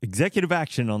executive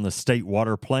action on the state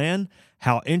water plan,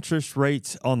 how interest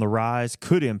rates on the rise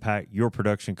could impact your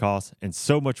production costs, and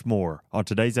so much more on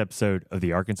today's episode of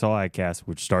the Arkansas AgCast,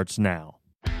 which starts now.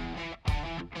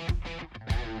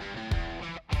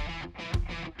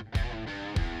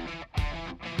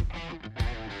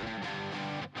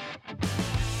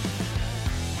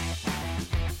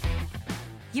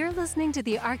 You're listening to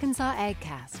the Arkansas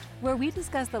AgCast, where we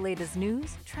discuss the latest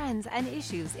news, trends, and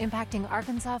issues impacting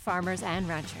Arkansas farmers and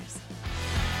ranchers.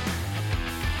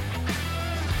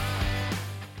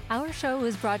 Our show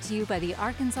is brought to you by the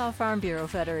Arkansas Farm Bureau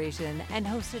Federation and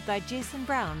hosted by Jason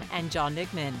Brown and John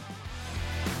Nickman.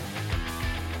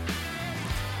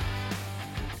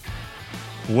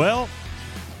 Well,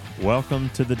 welcome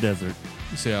to the desert.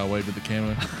 You see how I waved at the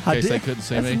camera in case they couldn't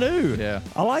see me? That's new. Yeah.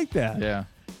 I like that. Yeah.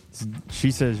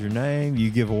 She says your name, you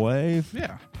give a wave.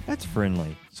 Yeah. That's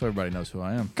friendly. So everybody knows who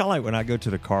I am. Kind of like when I go to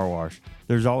the car wash,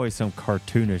 there's always some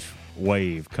cartoonish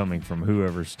wave coming from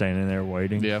whoever's standing there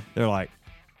waiting. Yeah. They're like,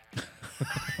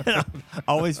 I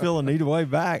always feel a need to wave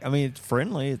back. I mean, it's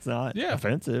friendly. It's not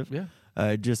offensive. Yeah.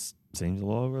 It just seems a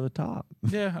little over the top.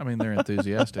 Yeah. I mean, they're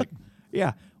enthusiastic.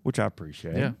 Yeah, which I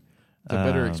appreciate. Yeah. It's a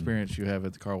better experience you have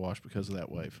at the car wash because of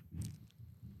that wave.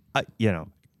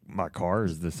 My car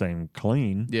is the same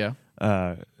clean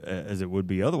as it would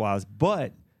be otherwise.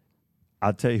 But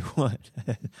I'll tell you what,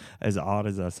 as odd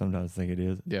as I sometimes think it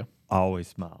is, I always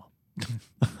smile.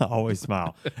 I always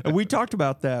smile. And we talked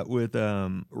about that with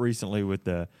recently with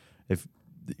if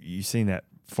you've seen that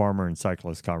farmer and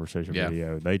cyclist conversation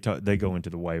video, they go into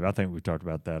the wave. I think we talked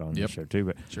about that on the show too.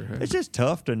 But it's just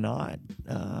tough to not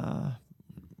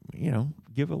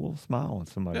give a little smile when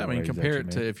somebody. Yeah, I mean, compare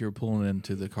it to if you were pulling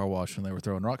into the car wash and they were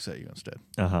throwing rocks at you instead.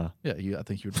 Yeah, I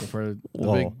think you would prefer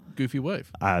the big goofy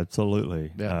wave. I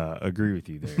absolutely agree with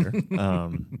you there.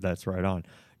 That's right on.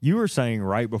 You were saying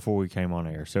right before we came on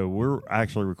air, so we're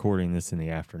actually recording this in the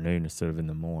afternoon instead of in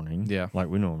the morning, like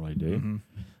we normally do,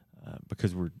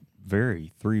 because we're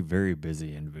three very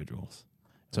busy individuals.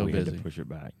 So we busy. had to push it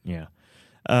back. Yeah.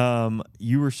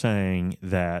 You were saying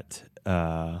that you're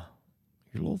a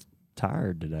little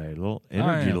tired today. A little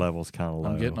energy level's kind of low.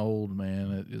 I'm getting old,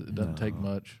 man. It doesn't take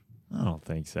much. I don't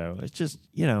think so. It's just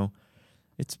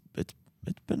it's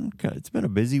been a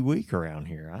busy week around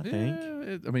here. I think.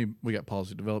 I mean, we got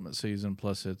policy development season.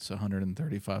 Plus, it's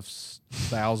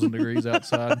 135,000 degrees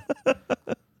outside.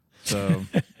 So,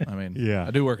 I mean,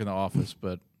 I do work in the office,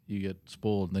 but you get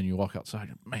spoiled, and then you walk outside.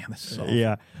 And, man, this is awful.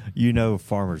 Yeah,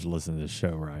 farmers listen to this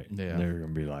show, right? Yeah, they're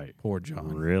gonna be like, "Poor John."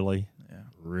 Really?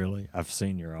 Really? I've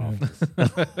seen your office.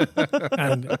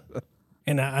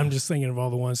 And I'm just thinking of all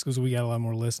the ones because we got a lot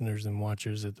more listeners than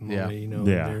watchers at the moment.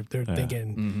 They're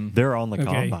thinking they're on the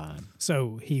combine.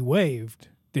 So he waved.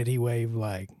 Did he wave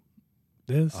like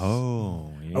this?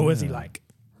 Oh, yeah. Or was he like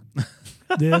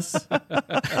this?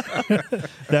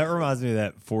 That reminds me of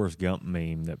that Forrest Gump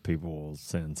meme that people will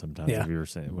send sometimes. Yeah. Have you ever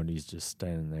seen it when he's just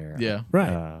standing there,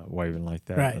 waving like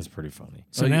that? Right. That's pretty funny.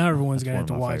 So now everyone's gonna have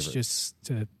to watch just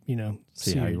to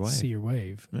see your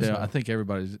wave. Yeah, I think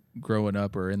everybody's growing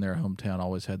up or in their hometown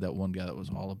always had that one guy that was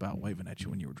all about waving at you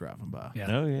when you were driving by. Yeah.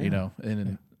 Oh, yeah.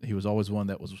 And he was always one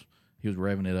that he was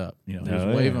revving it up. He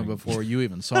was waving before you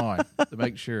even saw him to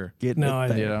make sure.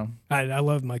 I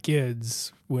loved my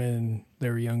kids when they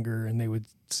were younger and they would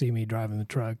see me driving the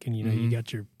truck and you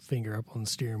got your finger up on the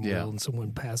steering wheel and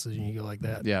someone passes and you go like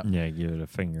that. Yeah, give it a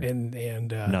finger. And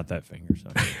not that finger.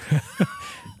 Sorry.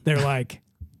 They're like,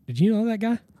 "Did you know that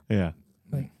guy?" Yeah.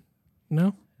 Like,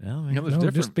 no.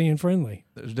 There's just being friendly.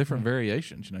 There's different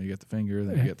variations. You got the finger,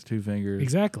 then you got the two fingers.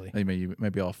 Exactly.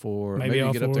 Maybe all four. Maybe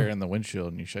you get up there in the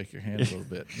windshield and you shake your hand a little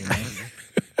bit.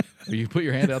 Or you put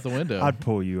your hand out the window. I'd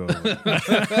pull you over.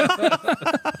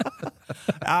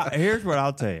 Here's what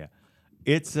I'll tell you.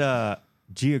 It's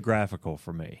geographical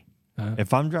for me.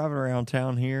 If I'm driving around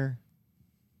town here,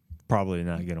 probably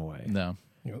not going to wave. No.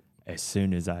 Yep. As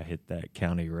soon as I hit that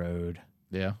county road,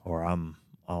 or I'm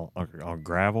on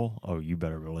gravel, oh, you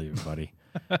better believe it, buddy.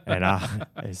 And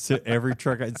every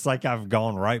truck, it's like I've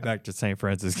gone right back to St.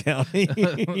 Francis County,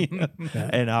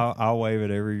 and I'll wave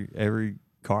at every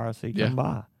car I see come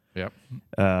by. Yep.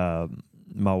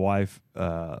 My wife,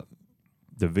 the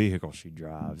vehicle she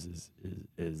drives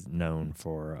is known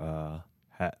for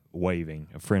waving,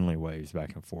 friendly waves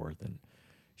back and forth, and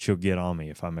she'll get on me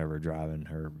if I'm ever driving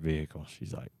her vehicle.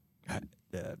 She's like,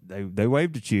 they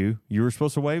waved at you. You were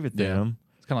supposed to wave at them.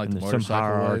 It's kind of like the some motorcycle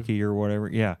hierarchy wave or whatever.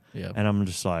 Yeah. And I'm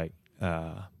just like,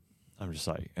 I'm just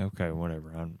like, okay,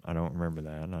 whatever. I don't remember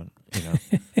that.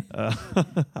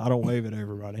 I don't wave at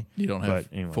everybody. You don't have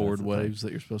Ford waves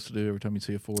that you're supposed to do every time you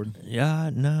see a Ford? Yeah,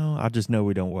 no. I just know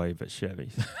we don't wave at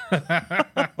Chevys.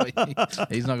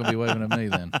 He's not going to be waving at me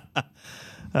then.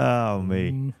 Oh,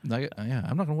 me. Yeah,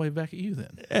 I'm not going to wave back at you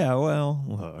then. Yeah, well,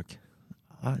 look,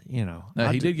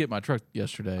 he did get my truck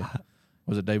yesterday.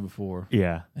 Was the day before.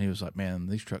 Yeah. And he was like, man,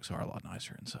 these trucks are a lot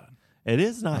nicer inside. It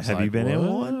is nice. Have you been in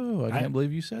one? I can't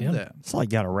believe you said that. It's like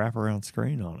got a wraparound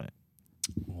screen on it.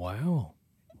 Wow.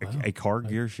 A car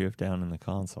gear shift down in the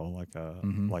console like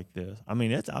this. I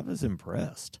mean, I was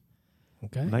impressed.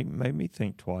 Okay. Made me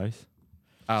think twice.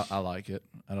 I like it.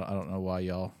 I don't know why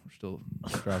y'all are still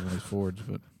driving these Fords,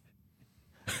 but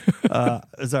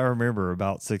as I remember,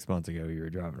 about 6 months ago, you were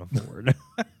driving a Ford.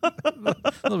 A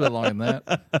little bit longer than that.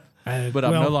 But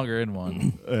I'm no longer in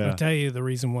one. I'll tell you the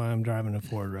reason why I'm driving a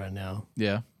Ford right now.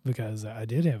 Yeah. Because I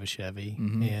did have a Chevy,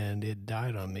 and it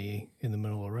died on me in the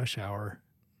middle of rush hour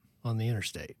on the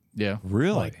interstate. Yeah.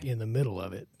 Really? Like in the middle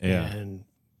of it. Yeah. And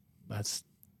that's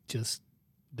just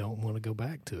don't want to go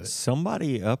back to it.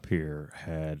 Somebody up here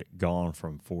had gone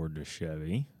from Ford to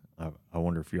Chevy. I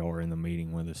wonder if y'all were in the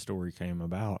meeting when the story came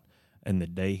about. And the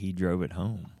day he drove it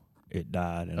home, it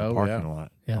died in a parking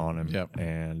lot on him. Yep.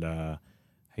 And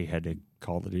he had to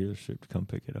call the dealership to come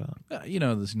pick it up.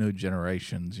 There's new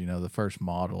generations. The first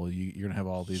model, you're going to have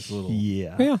all these little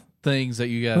things that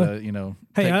you got to,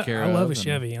 take care of. I love a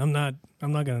Chevy. I'm not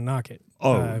going to knock it.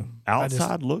 Oh,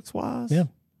 outside looks wise? Yeah.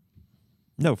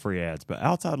 No free ads, but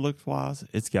outside looks wise,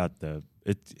 it's got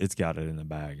it's got it in the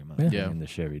bag in my opinion, the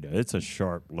Chevy does. It's a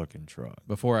sharp looking truck.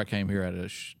 Before I came here, I had a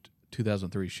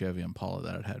 2003 Chevy Impala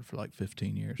that I'd had for like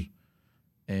 15 years.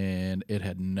 And it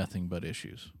had nothing but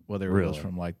issues, whether it was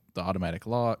from like the automatic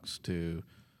locks to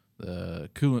the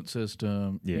coolant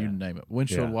system, you name it.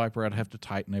 Windshield wiper, I'd have to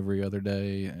tighten every other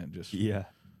day, and just it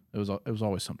was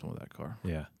always something with that car.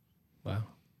 Yeah. Wow.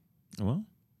 Well,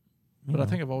 but I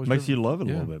think I've always makes you love it a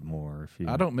little bit more.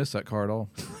 I don't miss that car at all,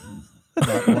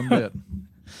 not one bit.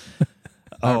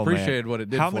 I appreciated what it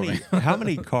did for me. How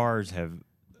many cars have?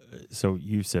 So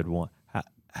you said one.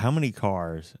 How many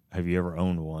cars have you ever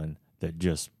owned one that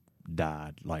just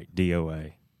died, like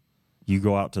DOA? You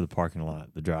go out to the parking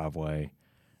lot, the driveway,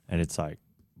 and it's like,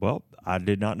 well, I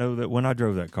did not know that when I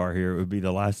drove that car here, it would be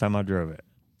the last time I drove it.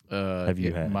 Have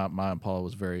you had? My Impala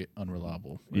was very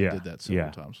unreliable. I did that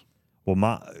several times.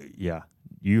 Well,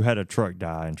 you had a truck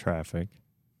die in traffic.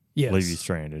 Yes. Leave you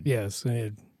stranded. Yes,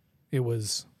 and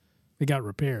it got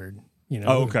repaired.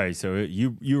 Oh, okay, so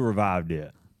you revived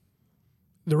it.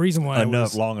 The reason why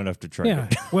long enough to trade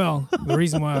it. Well, the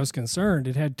reason why I was concerned,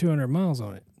 it had 200 miles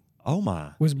on it. Oh my!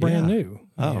 It was brand new.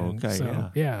 Oh, okay.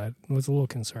 So, it was a little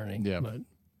concerning. Yeah, but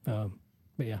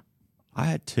yeah. I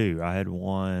had two. I had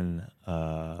one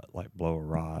like blow a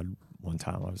rod one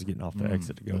time. I was getting off the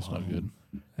exit to go home. Not good.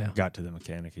 Yeah. Got to the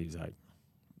mechanic. He's like,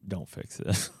 "Don't fix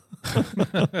this."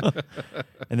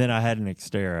 And then I had an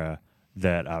Xterra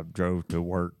that I drove to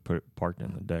work, parked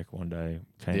in the deck one day,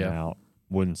 came out,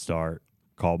 wouldn't start.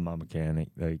 Called my mechanic.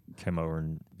 They came over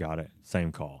and got it.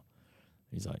 Same call.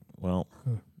 He's like, "Well,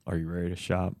 are you ready to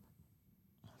shop?"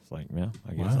 It's like, "Yeah,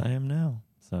 I guess I am now."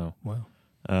 So,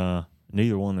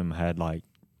 neither one of them had like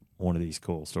one of these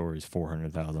cool stories,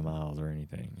 400,000 miles or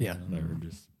anything. Yeah, they were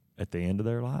just at the end of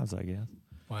their lives, I guess.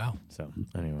 Wow. So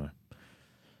anyway,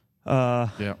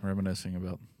 reminiscing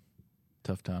about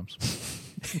tough times.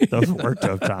 Those were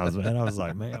tough times, man. I was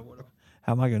like, man,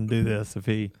 how am I going to do this if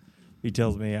he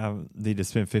tells me I need to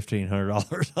spend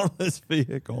 $1,500 on this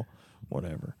vehicle?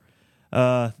 Whatever.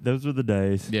 Those were the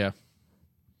days. Yeah.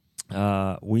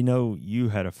 We know you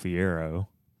had a Fiero.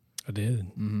 I did.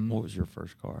 Mm-hmm. What was your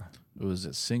first car? It was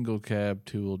a single cab,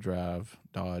 2-wheel drive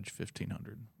Dodge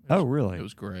 1500. Oh, really? It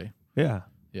was gray. Yeah.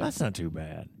 That's not too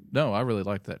bad. No, I really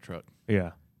liked that truck.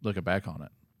 Yeah. Looking back on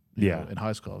it. You know, in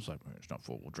high school, I was like, it's not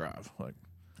 4-wheel drive. Like,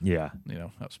 I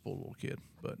was a spoiled little kid,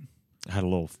 but it had a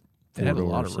little. It had a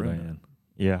lot of room. Sedan.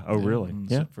 Yeah. Oh, really?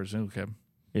 Yeah. For a single cab.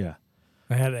 Yeah.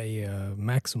 I had a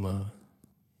Maxima,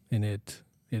 and it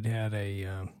had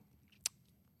a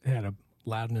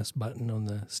loudness button on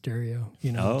the stereo.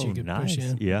 That you could push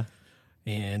in. Yeah.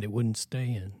 And it wouldn't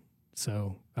stay in.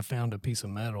 So I found a piece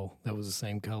of metal that was the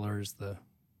same color as the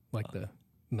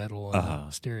metal on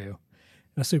the stereo.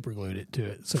 And I super glued it to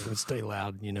it so it would stay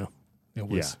loud. It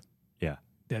was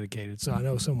dedicated. So I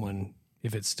know someone.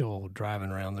 If it's still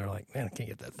driving around, they're like, man, I can't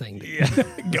get that thing to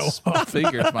go off.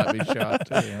 Fingers might be shot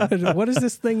too. Yeah. What does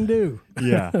this thing do?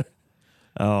 Yeah.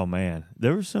 Oh man,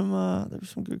 there were some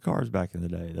good cars back in the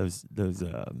day. Those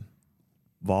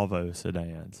Volvo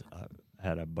sedans. I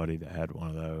had a buddy that had one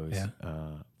of those.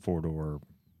 4-door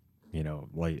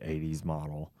late 80s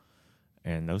model.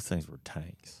 And those things were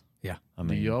tanks. Yeah. I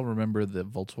mean, do y'all remember the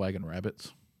Volkswagen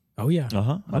Rabbits? Oh, yeah.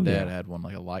 Uh-huh. My dad had one,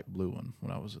 like a light blue one,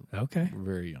 when I was a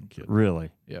very young kid.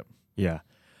 Really? Yep. Yeah.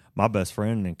 My best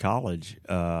friend in college,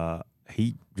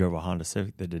 he drove a Honda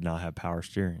Civic that did not have power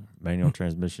steering, manual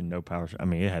transmission, no power. I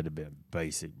mean, it had to be a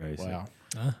basic. Wow.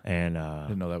 And I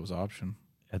didn't know that was an option.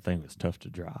 That thing was tough to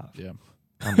drive. Yeah.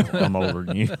 I'm older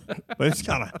than you, but it's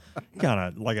kind of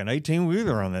like an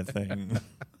 18-wheeler on that thing.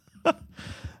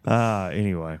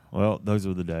 Anyway, well, those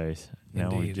were the days.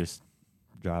 Now we just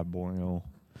drive boring old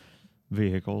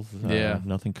vehicles.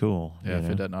 Nothing cool. Yeah,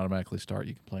 if it doesn't automatically start,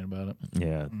 you complain about it.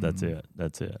 Yeah, that's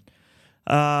it.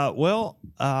 Well,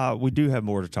 we do have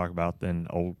more to talk about than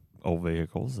old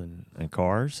vehicles and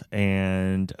cars,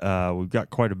 and we've got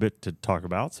quite a bit to talk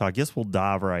about, so I guess we'll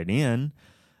dive right in.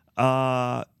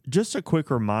 Just a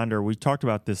quick reminder, we talked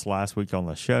about this last week on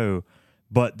the show,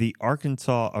 but the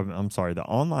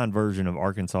online version of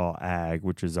Arkansas Ag,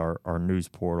 which is our news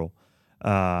portal,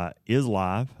 is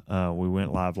live. We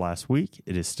went live last week.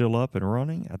 It is still up and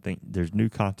running. I think there's new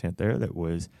content there that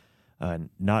was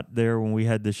not there when we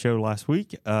had the show last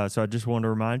week. So I just want to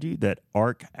remind you that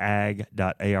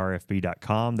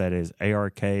arcag.arfb.com, that is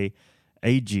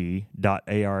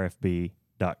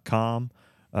arkag.arfb.com.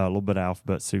 A little bit of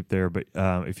alphabet soup there, but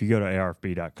if you go to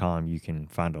arfb.com, you can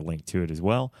find a link to it as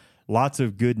well. Lots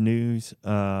of good news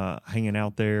hanging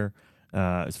out there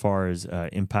as far as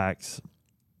impacts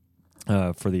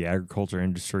for the agriculture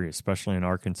industry, especially in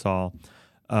Arkansas.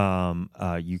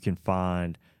 You can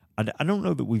find, I don't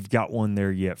know that we've got one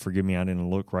there yet. Forgive me, I didn't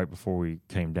look right before we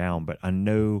came down, but I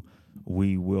know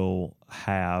we will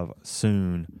have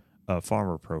soon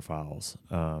farmer profiles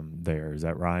there. Is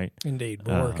that right? Indeed.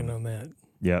 We're working on that.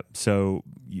 Yep. So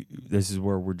this is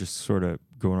where we're just sort of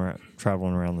going around,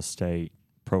 traveling around the state,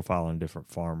 profiling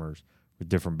different farmers with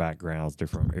different backgrounds,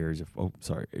 different areas of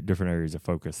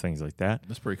focus, things like that.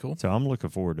 That's pretty cool. So I'm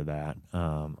looking forward to that.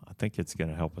 I think it's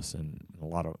going to help us in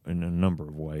a number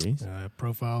of ways.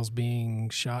 Profiles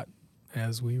being shot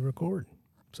as we record.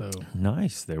 So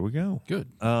nice. There we go. Good.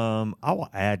 I will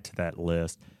add to that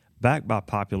list, back by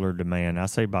popular demand. I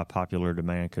say by popular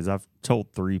demand because I've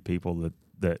told 3 people that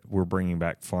we're bringing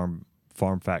back Farm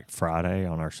Fact Friday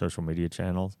on our social media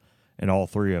channels, and all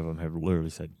 3 of them have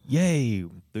literally said, yay,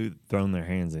 thrown their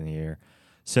hands in the air.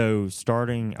 So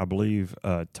starting, I believe,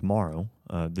 tomorrow,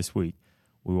 this week,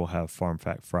 we will have Farm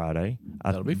Fact Friday.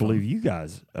 That'll be believe fun. You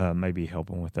guys may be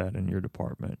helping with that in your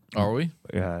department. Are we?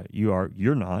 You are.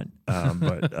 You're not,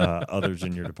 but others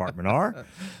in your department are.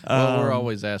 Well, we're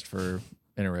always asked for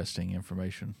interesting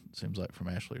information, it seems like, from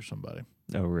Ashley or somebody.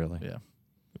 Oh, really? Yeah.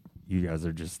 You guys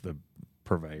are just the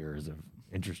purveyors of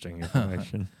interesting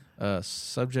information.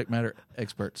 Subject matter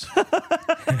experts.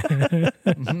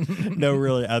 No,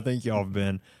 really, I think y'all have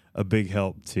been a big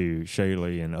help to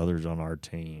Shaylee and others on our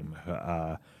team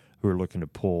who are looking to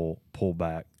pull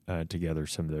back together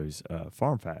some of those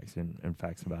farm facts and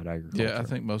facts about agriculture. Yeah, I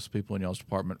think most people in y'all's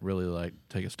department really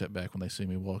take a step back when they see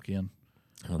me walk in.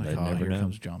 Well, here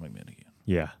comes John McMinn again.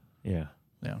 Yeah.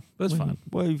 Yeah, but it's fine.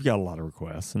 Well, you've got a lot of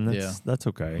requests, and that's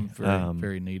okay.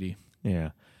 Very needy. Yeah.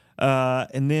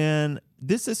 And then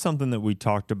this is something that we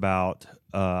talked about,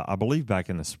 I believe,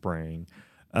 back in the spring.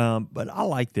 But I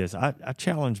like this. I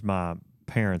challenged my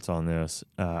parents on this,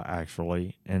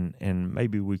 actually, and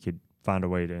maybe we could find a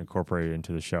way to incorporate it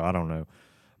into the show. I don't know.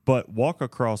 But Walk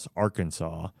Across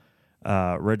Arkansas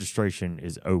registration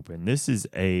is open. This is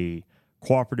a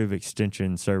cooperative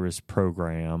extension service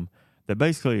program that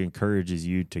basically encourages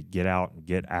you to get out and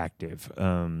get active.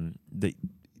 The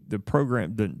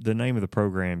program, the name of the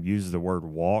program uses the word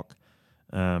walk,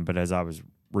 but as I was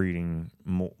reading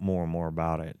more and more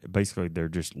about it, basically they're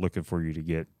just looking for you to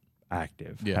get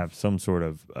active, have some sort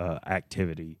of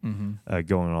activity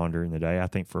going on during the day. I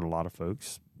think for a lot of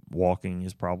folks, walking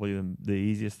is probably the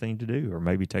easiest thing to do, or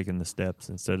maybe taking the steps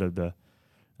instead of the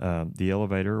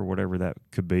elevator or whatever that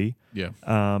could be. Yeah.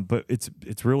 But it's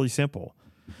really simple.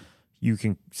 You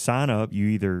can sign up.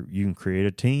 You can create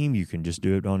a team. You can just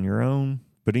do it on your own.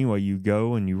 But anyway, you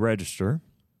go and you register,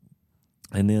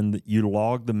 and then you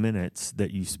log the minutes that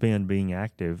you spend being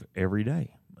active every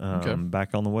day back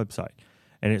on the website.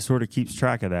 And it sort of keeps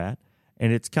track of that.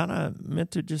 And it's kind of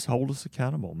meant to just hold us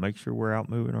accountable, make sure we're out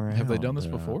moving around. Have they done this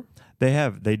before? They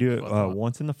have. They do it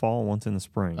once in the fall, once in the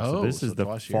spring. Oh, so this is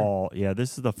the fall. Yeah,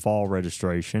 this is the fall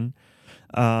registration.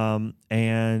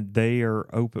 And they are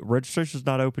open. Registration's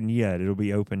not open yet. It'll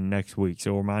be open next week.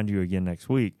 So we'll remind you again next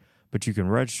week. But you can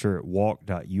register at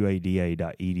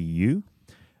walk.uada.edu.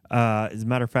 As a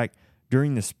matter of fact,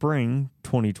 During the spring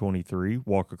 2023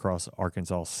 Walk Across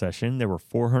Arkansas session, there were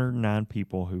 409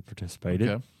 people who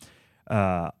participated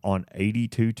on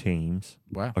 82 teams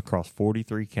across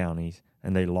 43 counties,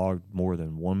 and they logged more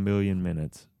than 1 million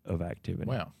minutes of activity.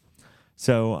 Wow.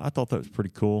 So I thought that was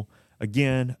pretty cool.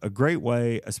 Again, a great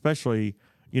way, especially,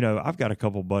 I've got a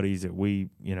couple buddies that we,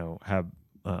 have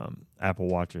Apple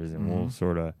Watches, and we'll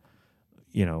sort of,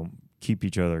 keep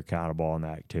each other accountable on the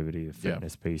activity, the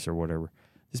fitness piece or whatever.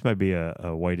 This might be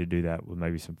a way to do that with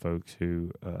maybe some folks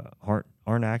who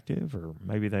aren't active, or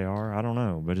maybe they are. I don't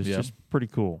know, but it's just pretty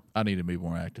cool. I need to be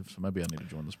more active, so maybe I need to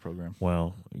join this program.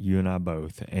 Well, you and I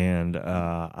both. And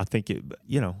I think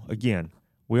again,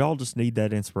 we all just need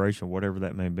that inspiration, whatever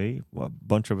that may be. Well, a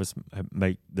bunch of us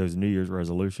make those New Year's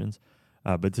resolutions,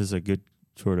 but this is a good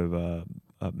sort of a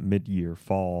mid-year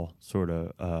fall sort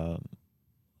of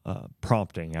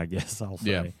prompting, I guess I'll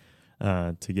say.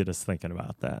 To get us thinking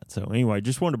about that. So anyway,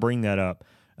 just wanted to bring that up.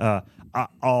 I'll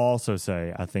also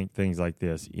say I think things like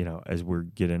this, as we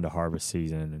get into harvest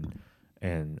season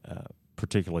and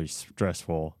particularly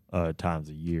stressful times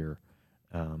of year,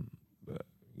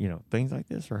 things like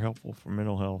this are helpful for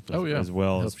mental health as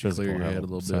well as physical health. A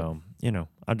little so,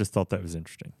 I just thought that was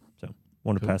interesting. So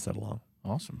wanted to pass that along.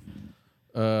 Awesome.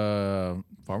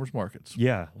 Farmers markets.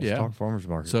 Let's talk farmers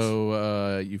markets.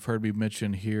 So you've heard me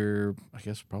mention here, I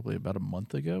guess probably about a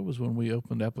month ago was when we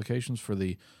opened applications for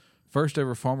the first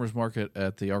ever farmers market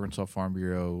at the Arkansas Farm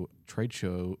Bureau trade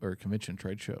show or convention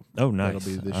trade show. Oh, nice.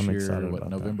 That'll be this year,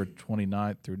 November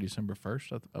 29th through December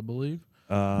 1st, I believe.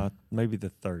 Maybe the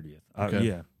 30th.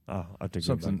 Okay. I think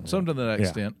something to that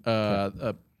extent.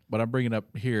 What I'm bringing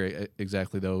up here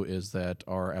exactly, though, is that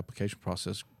our application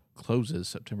process closes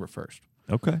September 1st.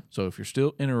 Okay. So if you're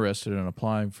still interested in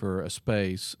applying for a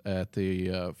space at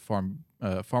the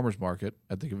farmers market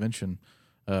at the convention,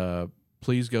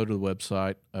 please go to the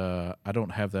website. I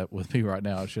don't have that with me right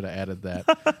now. I should have added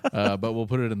that, but we'll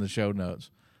put it in the show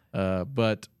notes.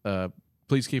 But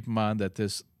please keep in mind that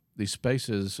these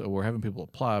spaces, we're having people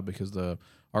apply because the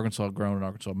Arkansas Grown and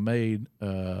Arkansas Made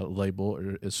label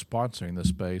is sponsoring this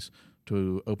space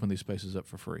to open these spaces up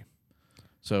for free.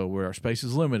 So where our space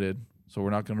is limited, so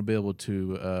we're not going to be able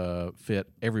to fit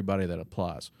everybody that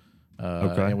applies.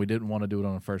 And we didn't want to do it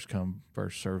on a first come,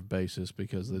 first served basis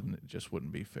because then it just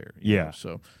wouldn't be fair.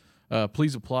 So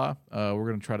please apply. We're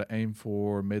going to try to aim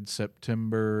for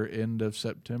mid-September, end of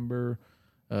September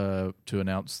to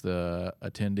announce the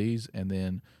attendees. And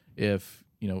then if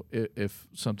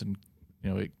something,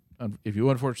 if you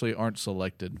unfortunately aren't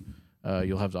selected,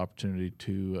 you'll have the opportunity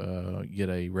to get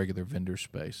a regular vendor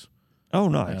space. Oh,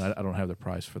 nice. And I don't have the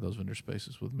price for those vendor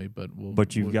spaces with me,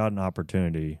 but you've got an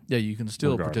opportunity. Yeah, you can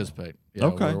still participate. Yeah,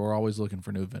 okay. We're always looking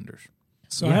for new vendors.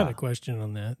 So I had a question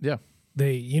on that. Yeah.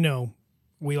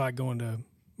 We like going to,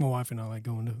 my wife and I like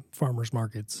going to farmers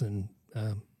markets and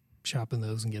shopping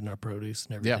those and getting our produce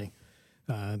and everything.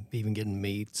 Even getting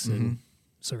meats and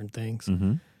certain things.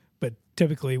 Mm-hmm. But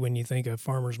typically when you think of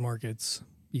farmers markets,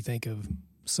 you think of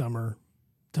summer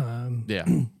time. Yeah.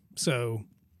 So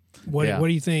what do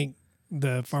you think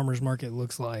the farmers market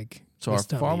looks like? So our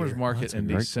farmers market in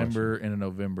December and in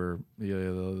November,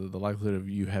 the likelihood of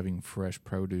you having fresh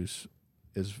produce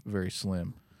is very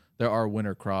slim. There are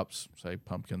winter crops, say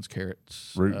pumpkins,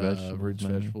 carrots, root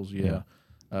vegetables.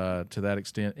 To that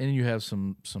extent, and you have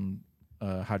some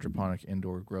hydroponic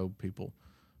indoor grow people,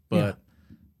 but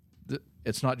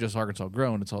it's not just Arkansas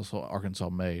grown; it's also Arkansas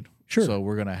made. Sure. So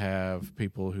we're going to have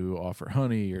people who offer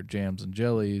honey or jams and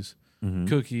jellies.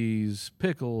 Cookies,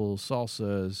 pickles,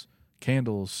 salsas,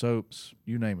 candles, soaps,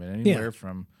 you name it. Anywhere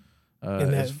from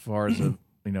as far as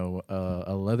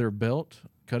a leather belt,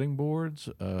 cutting boards,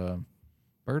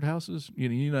 birdhouses, you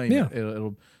name it.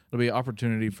 It'll be an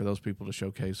opportunity for those people to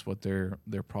showcase what their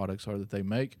products are that they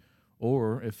make,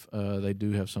 or if they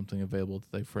do have something available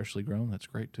that they've freshly grown, that's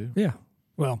great too. Yeah.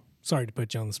 Well, sorry to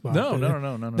put you on the spot. No.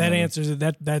 That answers it.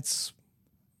 That's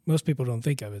most people don't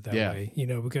think of it that way,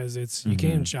 because it's you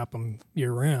can shop them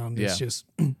year round. It's just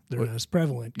they're not as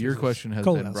prevalent. Your question has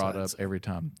been brought up every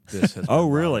time this has. Oh,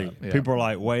 really? Yeah. People are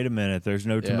like, "Wait a minute, there's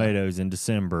no tomatoes in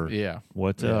December." Yeah,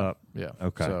 what's up? Yeah,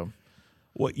 okay. So,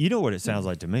 well, you know what it sounds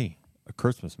like to me? A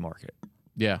Christmas market.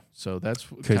 Yeah, so that's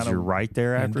because you're right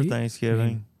there after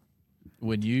Thanksgiving.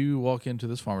 When you walk into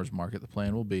this farmer's market, the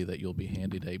plan will be that you'll be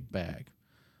handed a bag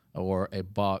or a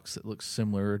box that looks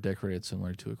similar or decorated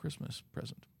similar to a Christmas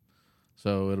present.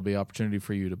 So it'll be an opportunity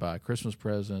for you to buy Christmas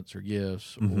presents or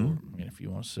gifts, or if you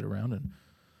want to sit around and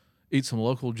eat some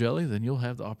local jelly, then you'll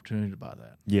have the opportunity to buy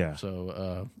that. Yeah.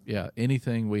 So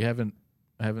anything. We haven't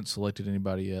selected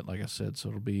anybody yet, like I said. So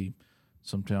it'll be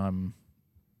sometime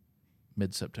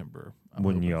mid-September.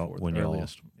 When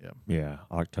earliest. Yeah,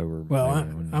 October. Well,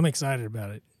 I'm excited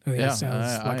about it. I think it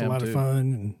sounds like a lot of fun.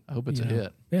 And I hope it's a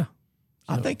hit. Yeah.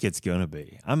 I think it's going to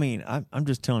be. I mean, I'm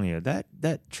just telling you,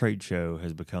 that trade show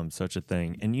has become such a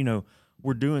thing. And,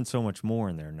 we're doing so much more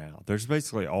in there now. There's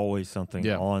basically always something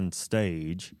on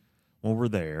stage when we're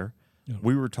there. Yeah.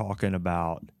 We were talking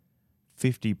about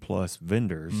 50-plus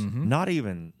vendors, not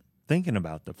even thinking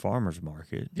about the farmer's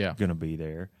market going to be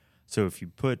there. So if you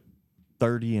put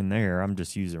 30 in there, I'm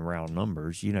just using round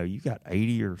numbers, you got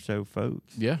 80 or so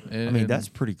folks. Yeah. And that's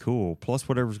pretty cool, plus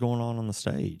whatever's going on the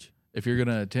stage. If you're going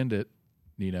to attend it,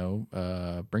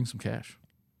 bring some cash.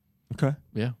 Okay.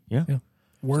 Yeah.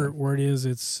 Word is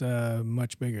it's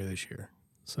much bigger this year.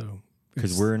 So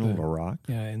because we're in Little Rock.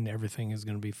 Yeah, and everything is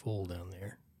going to be full down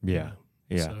there. Yeah.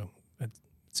 So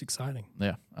it's exciting.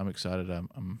 Yeah, I'm excited.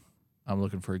 I'm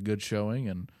looking for a good showing,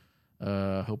 and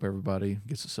hope everybody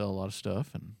gets to sell a lot of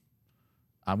stuff. And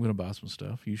I'm going to buy some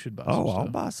stuff. You should buy some stuff. I'll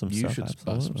buy some stuff. You should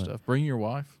buy some stuff. Bring your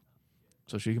wife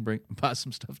so she can buy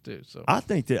some stuff too. So I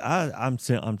think that I'm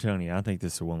telling you, I think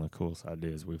this is one of the coolest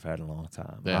ideas we've had in a long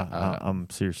time. Yeah, I'm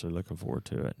seriously looking forward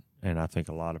to it, and I think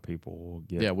a lot of people will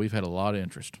get. Yeah, we've had a lot of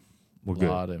interest. Well,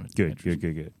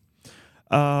 good.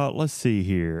 Let's see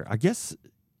here. I guess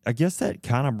that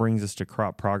kind of brings us to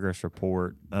crop progress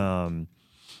report.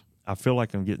 I feel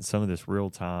like I'm getting some of this real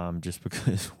time just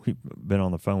because we've been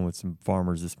on the phone with some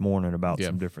farmers this morning about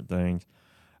some different things.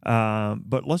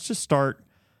 But let's just start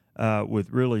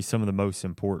with really some of the most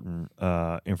important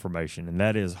information, and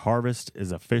that is harvest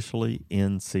is officially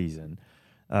in season.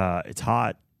 It's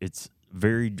hot. It's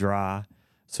very dry.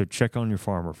 So check on your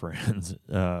farmer friends.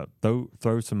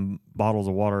 Throw some bottles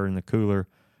of water in the cooler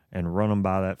and run them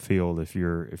by that field if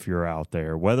you're out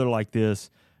there. Weather like this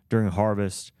during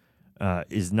harvest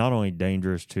is not only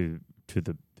dangerous to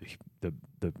the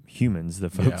humans, the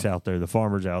folks out there, the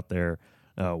farmers out there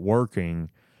working,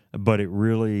 but it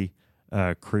really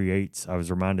creates. I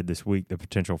was reminded this week the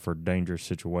potential for dangerous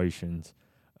situations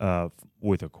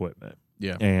with equipment.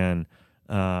 Yeah, and.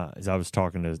 As I was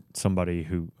talking to somebody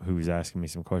who was asking me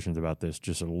some questions about this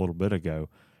just a little bit ago,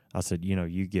 I said,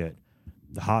 you get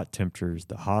the hot temperatures,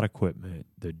 the hot equipment,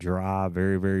 the dry,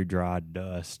 very, very dry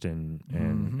dust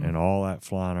and all that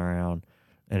flying around,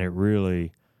 and it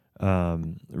really,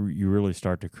 you really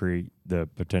start to create the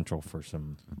potential for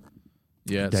some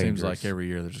it seems like every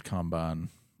year there's a combine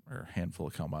or a handful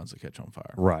of combines that catch on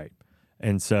fire. Right.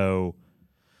 And so,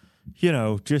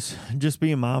 just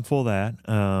being mindful of that.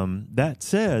 That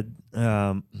said,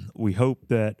 we hope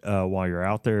that while you're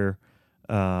out there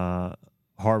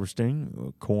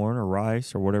harvesting corn or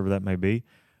rice or whatever that may be,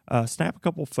 snap a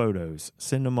couple photos,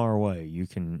 send them our way. You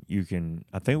can.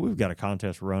 I think we've got a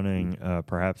contest running,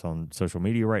 perhaps on social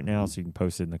media right now, so you can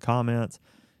post it in the comments.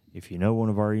 If you know one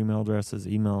of our email addresses,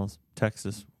 emails, text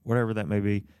us, whatever that may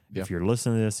be. Yep. If you're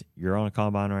listening to this, you're on a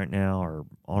combine right now or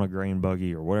on a grain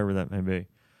buggy or whatever that may be.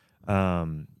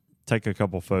 Take a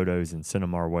couple photos and send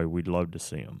them our way. We'd love to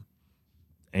see them.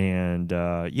 And,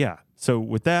 so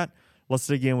with that, let's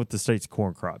dig in with the state's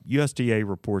corn crop. USDA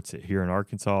reports that here in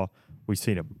Arkansas, we've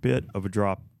seen a bit of a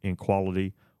drop in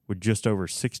quality with just over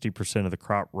 60% of the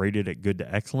crop rated at good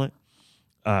to excellent,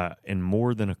 and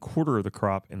more than a quarter of the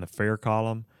crop in the fair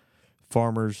column.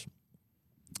 Farmers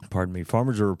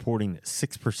are reporting that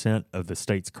 6% of the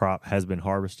state's crop has been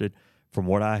harvested. From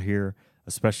what I hear,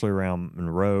 especially around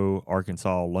Monroe,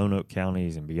 Arkansas, Lone Oak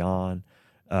counties and beyond,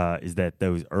 is that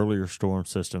those earlier storm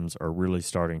systems are really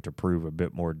starting to prove a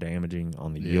bit more damaging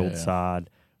on the yield side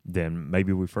than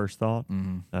maybe we first thought,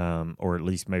 or at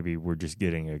least maybe we're just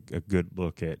getting a good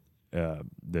look at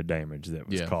the damage that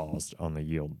was caused on the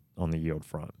yield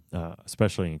front,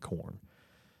 especially in corn.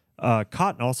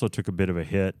 Cotton also took a bit of a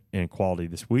hit in quality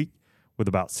this week, with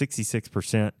about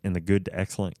 66% in the good to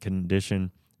excellent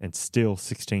condition and still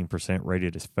 16%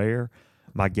 rated as fair.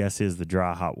 My guess is the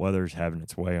dry, hot weather is having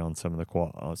its way on some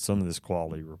of this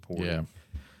quality reporting.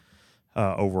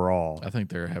 Overall, I think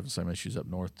they're having some issues up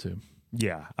north too.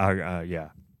 Yeah,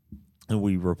 and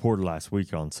we reported last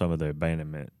week on some of the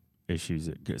abandonment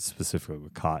issues, specifically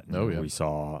with cotton. We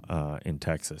saw in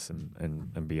Texas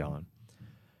and beyond.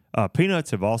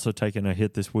 Peanuts have also taken a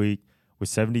hit this week, with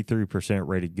 73%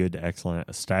 rated good to excellent,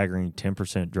 a staggering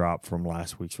 10% drop from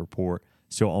last week's report.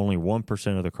 Still only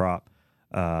 1% of the crop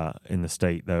in the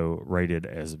state, though, rated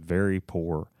as very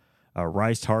poor.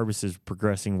 Rice harvest is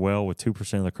progressing well, with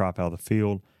 2% of the crop out of the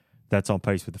field. That's on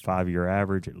pace with the 5-year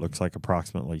average. It looks like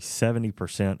approximately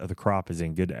 70% of the crop is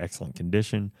in good to excellent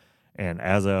condition. And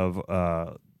as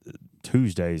of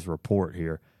Tuesday's report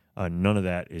here, none of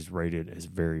that is rated as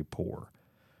very poor.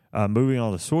 Moving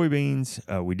on to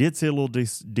soybeans, we did see a little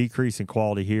decrease in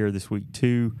quality here this week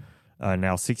too.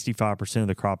 Now 65% of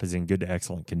the crop is in good to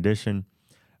excellent condition,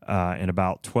 and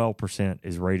about 12%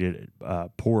 is rated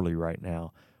poorly right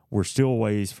now. We're still a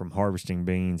ways from harvesting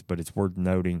beans, but it's worth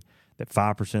noting that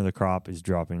 5% of the crop is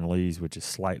dropping leaves, which is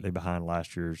slightly behind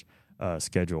last year's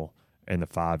schedule. And the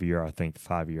 5-year, I think the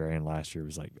 5-year and last year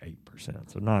was like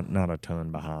 8%. So not a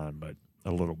ton behind, but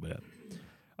a little bit.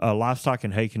 Livestock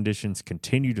and hay conditions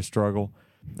continue to struggle.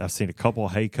 I've seen a couple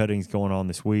of hay cuttings going on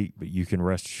this week, but you can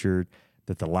rest assured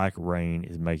that the lack of rain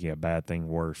is making a bad thing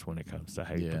worse when it comes to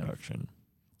hay production.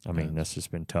 I mean, that's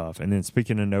just been tough. And then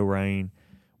speaking of no rain,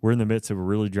 we're in the midst of a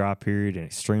really dry period, and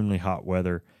extremely hot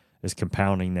weather is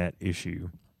compounding that issue.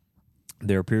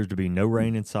 There appears to be no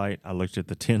rain in sight. I looked at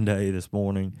the 10-day this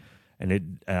morning,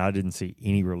 and I didn't see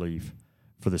any relief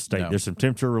for the state. No. There's some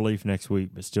temperature relief next week,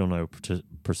 but still no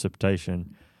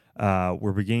precipitation.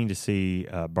 We're beginning to see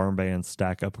burn bans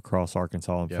stack up across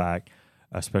Arkansas. In fact,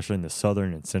 especially in the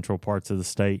southern and central parts of the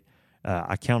state,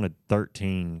 I counted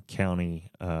 13 county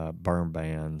burn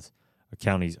bans,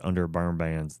 counties under burn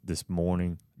bans this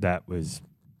morning. That was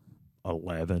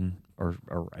 11 or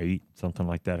 8, something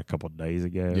like that, a couple of days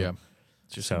ago. Yeah,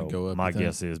 it's just so go up. My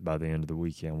guess is by the end of the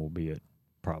weekend we'll be at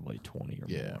probably 20 or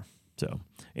more. So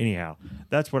anyhow,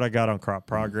 that's what I got on crop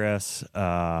progress.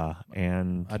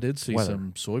 And I did see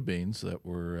some soybeans that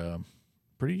were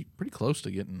pretty close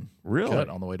to getting cut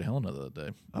on the way to Helena the other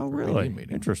day. Oh, really?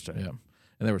 Interesting. Yeah,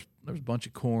 and there was a bunch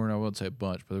of corn. I wouldn't say a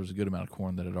bunch, but there was a good amount of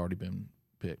corn that had already been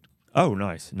picked. Oh,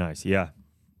 nice, yeah.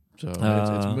 So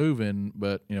it's moving,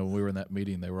 but when we were in that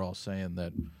meeting, they were all saying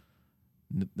that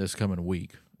this coming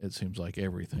week, it seems like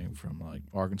everything from like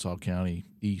Arkansas County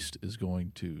east is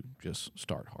going to just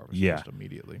start harvesting just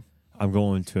immediately. I'm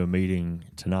going to a meeting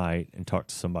tonight and talk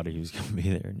to somebody who's going to be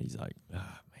there, and he's like, man,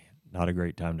 not a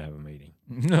great time to have a meeting.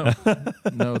 No,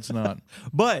 it's not.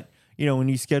 But, when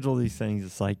you schedule these things,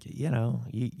 it's like,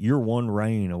 you're one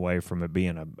rain away from it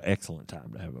being an excellent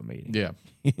time to have a meeting. Yeah.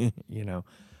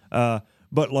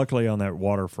 But luckily on that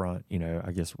waterfront,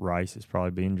 I guess rice is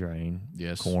probably being drained.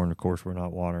 Yes. Corn, of course, we're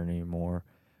not watering anymore.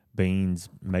 Beans,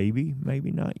 maybe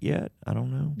not yet. I don't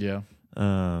know. Yeah.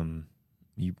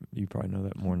 You probably know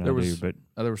that more than I do. But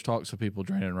there was talks of people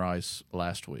draining rice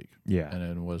last week. Yeah. And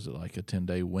then was it like a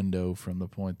 10-day window from the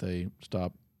point they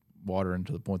stopped watering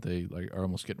to the point they are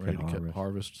almost getting ready to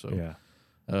harvest. So yeah.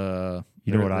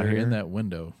 You know what I hear? In that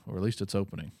window, or at least it's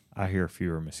opening. I hear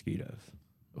fewer mosquitoes.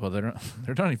 Well, there are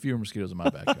not any fewer mosquitoes in my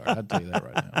backyard. I'd tell you that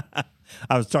right now.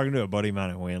 I was talking to a buddy of mine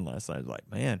at Wynn last night. I was like,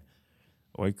 man,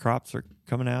 the way crops are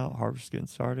coming out, harvest getting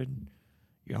started,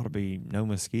 you ought to be no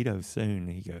mosquitoes soon. And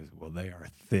he goes, well, they are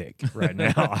thick right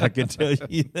now. I can tell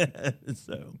you that.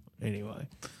 So anyway.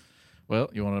 Well,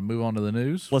 you want to move on to the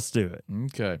news? Let's do it.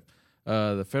 Okay.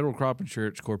 The Federal Crop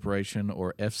Insurance Corporation,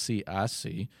 or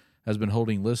FCIC, has been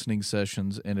holding listening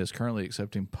sessions and is currently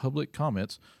accepting public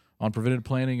comments on preventive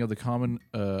planning of the Common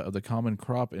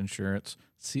Crop Insurance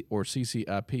or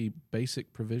CCIP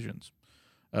basic provisions.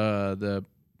 The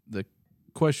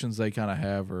questions they kind of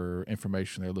have or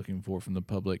information they're looking for from the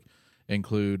public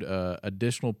include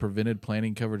additional prevented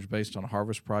planning coverage based on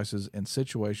harvest prices in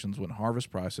situations when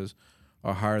harvest prices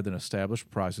are higher than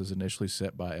established prices initially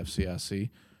set by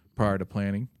FCIC prior to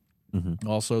planting. Mm-hmm.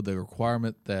 Also, the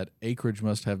requirement that acreage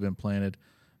must have been planted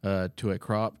to a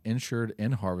crop insured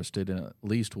and harvested in at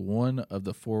least one of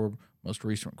the 4 most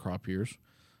recent crop years.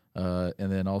 And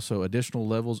then also additional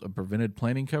levels of prevented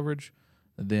planting coverage.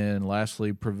 Then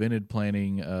lastly, prevented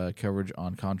planting coverage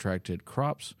on contracted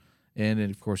crops. And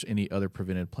then, of course, any other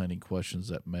prevented planting questions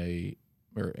that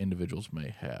individuals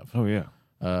may have. Oh, yeah.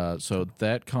 So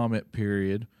that comment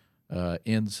period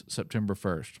ends September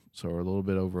 1st. So we're a little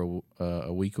bit over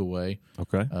a week away.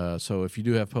 Okay. So if you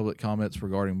do have public comments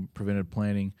regarding preventive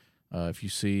planting, if you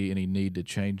see any need to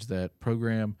change that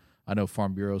program, I know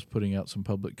Farm Bureau is putting out some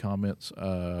public comments.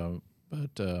 But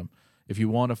if you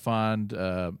want to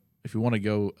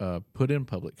go put in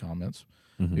public comments,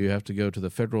 mm-hmm. you have to go to the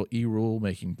Federal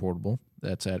e-rulemaking portal.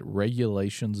 That's at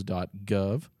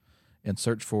regulations.gov and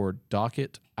search for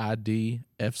docket ID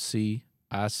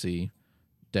FCIC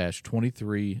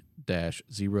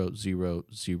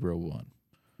 -23-0001.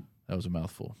 That was a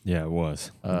mouthful. Yeah, it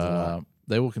was.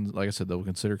 They will, like I said, they will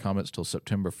consider comments till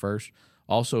September 1st.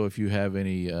 Also, if you have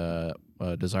any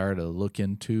desire to look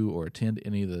into or attend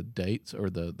any of the dates or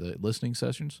the listening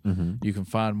sessions, mm-hmm. you can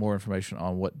find more information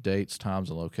on what dates, times,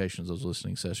 and locations those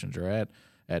listening sessions are at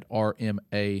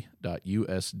rma.usda.gov.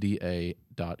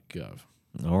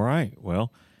 All right.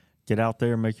 Well, get out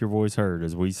there and make your voice heard.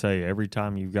 As we say, every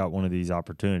time you've got one of these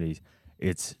opportunities,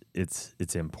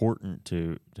 it's important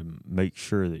to make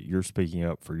sure that you're speaking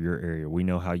up for your area. We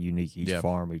know how unique each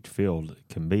farm, each field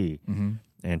can be,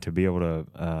 and to be able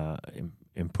to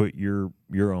input your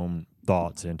own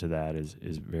thoughts into that is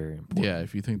very important. Yeah,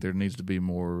 if you think there needs to be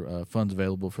more funds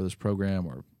available for this program,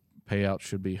 or payouts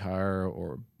should be higher,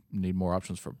 or need more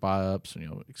options for buy-ups,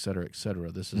 et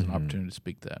cetera, this is an opportunity to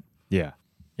speak that. Yeah,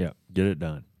 get it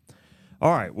done.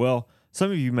 All right, well,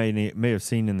 some of you may have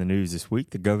seen in the news this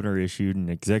week, the governor issued an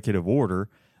executive order,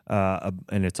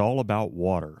 and it's all about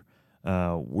water.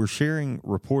 We're sharing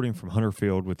reporting from Hunter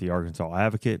Field with the Arkansas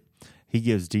Advocate. He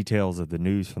gives details of the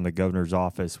news from the governor's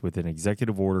office with an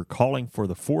executive order calling for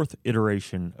the fourth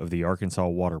iteration of the Arkansas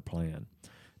Water Plan.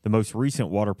 The most recent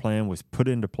water plan was put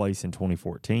into place in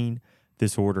 2014.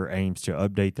 This order aims to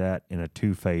update that in a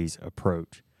two-phase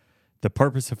approach. The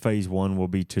purpose of Phase 1 will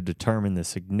be to determine the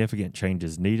significant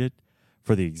changes needed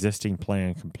for the existing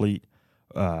plan, complete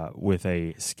with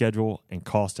a schedule and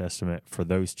cost estimate for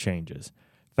those changes.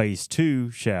 Phase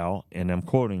 2 shall, and I'm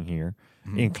quoting here,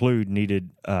 include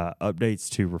needed updates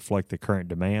to reflect the current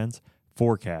demands,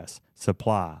 forecasts,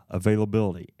 supply,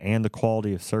 availability, and the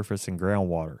quality of surface and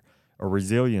groundwater, a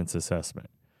resilience assessment,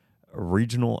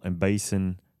 regional and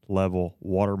basin level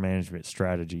water management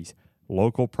strategies,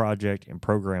 local project and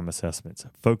program assessments,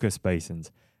 focus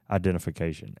basins,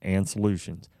 identification and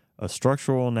solutions, a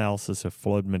structural analysis of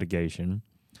flood mitigation,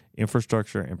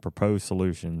 infrastructure and proposed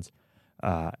solutions,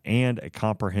 and a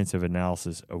comprehensive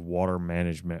analysis of water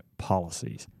management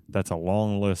policies. That's a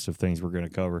long list of things we're going to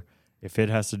cover. If it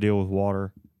has to deal with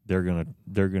water, they're going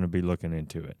to be looking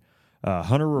into it.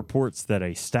 Hunter reports that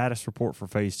a status report for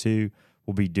Phase 2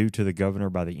 will be due to the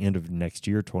governor by the end of next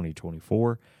year,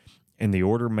 2024, and the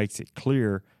order makes it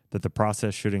clear that the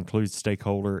process should include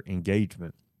stakeholder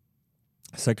engagement.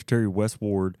 Secretary Wes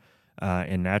Ward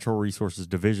and Natural Resources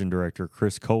Division Director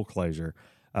Chris Colclaser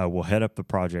will head up the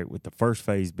project, with the first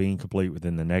phase being complete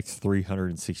within the next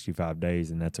 365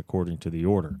 days, and that's according to the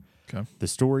order. Okay. The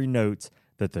story notes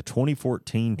that the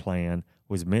 2014 plan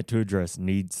was meant to address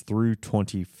needs through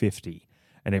 2050,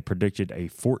 and it predicted a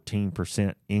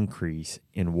 14% increase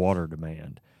in water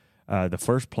demand. The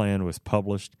first plan was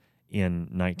published in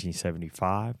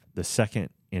 1975, the second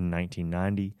in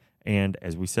 1990, and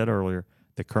as we said earlier,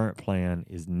 the current plan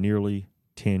is nearly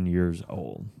 10 years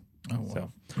old. Oh, wow.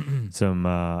 So, some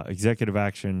executive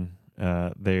action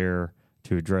there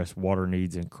to address water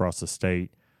needs across the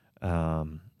state.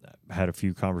 Had a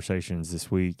few conversations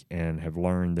this week and have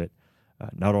learned that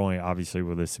not only obviously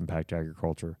will this impact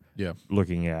agriculture,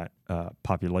 looking at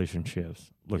population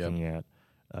shifts, looking at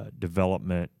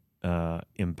development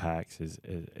impacts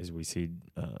as we see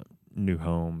new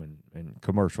home and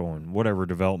commercial and whatever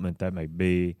development that may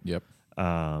be. Yep.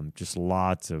 Just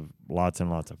lots and lots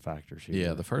of factors here.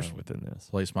 Yeah, the first within this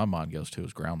place my mind goes to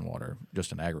is groundwater,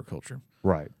 just in agriculture.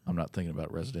 Right. I'm not thinking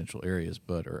about residential areas,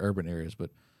 or urban areas,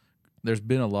 but there's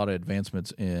been a lot of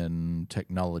advancements in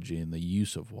technology and the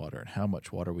use of water and how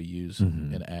much water we use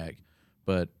in ag,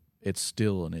 but it's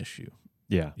still an issue.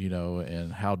 Yeah.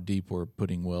 And how deep we're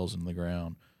putting wells in the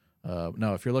ground.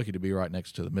 Now, if you're lucky to be right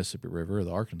next to the Mississippi River or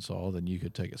the Arkansas, then you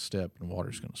could take a step and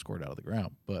water's going to squirt out of the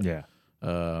ground. But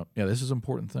this is an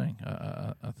important thing.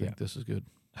 I think this is good.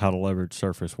 How to leverage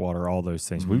surface water, all those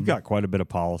things. We've got quite a bit of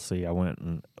policy.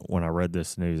 When I read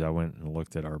this news, I went and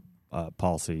looked at our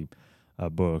policy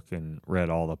book and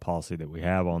read all the policy that we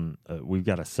have on. We've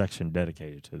got a section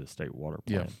dedicated to the state water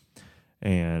plan.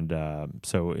 And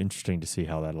so interesting to see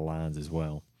how that aligns as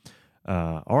well.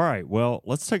 All right, well,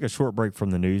 let's take a short break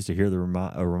from the news to hear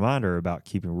a reminder about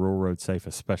keeping rural roads safe,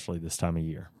 especially this time of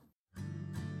year.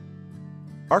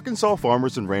 Arkansas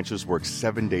farmers and ranchers work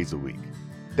 7 days a week.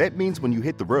 That means when you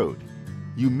hit the road,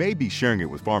 you may be sharing it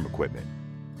with farm equipment,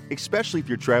 especially if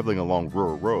you're traveling along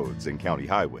rural roads and county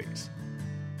highways.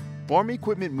 Farm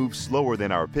equipment moves slower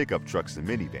than our pickup trucks and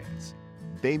minivans.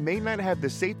 They may not have the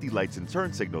safety lights and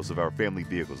turn signals of our family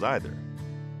vehicles either.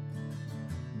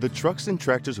 The trucks and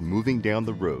tractors moving down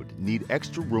the road need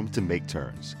extra room to make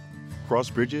turns, cross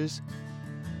bridges,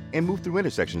 and move through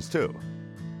intersections too.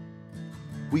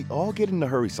 We all get in a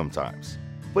hurry sometimes,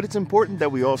 but it's important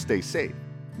that we all stay safe,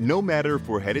 no matter if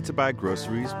we're headed to buy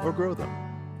groceries or grow them.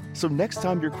 So next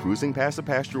time you're cruising past a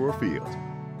pasture or field,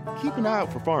 keep an eye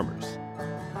out for farmers.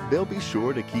 They'll be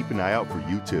sure to keep an eye out for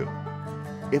you too.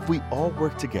 If we all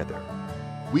work together,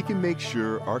 we can make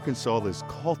sure Arkansas is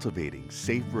cultivating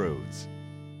safe roads.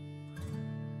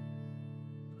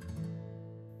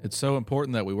 It's so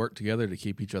important that we work together to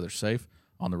keep each other safe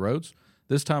on the roads.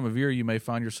 This time of year, you may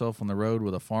find yourself on the road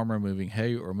with a farmer moving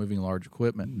hay or moving large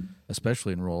equipment,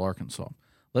 especially in rural Arkansas.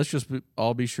 Let's just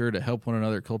all be sure to help one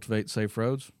another cultivate safe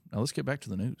roads. Now let's get back to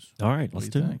the news. All right, let's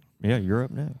do it. Yeah, you're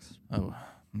up next. Oh,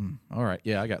 all right.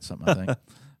 Yeah, I got something, I think.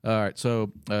 All right.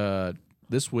 So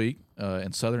this week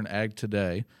in Southern Ag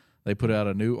Today, they put out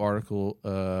a new article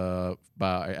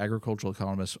by agricultural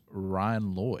economist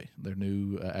Ryan Loy, their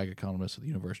new ag economist at the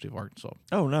University of Arkansas.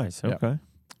 Oh, nice. Okay.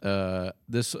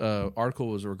 This article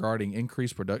was regarding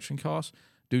increased production costs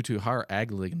due to higher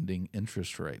ag lending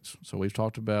interest rates. So we've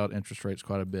talked about interest rates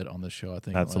quite a bit on this show, I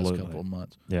think, in the last couple of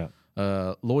months. Yeah.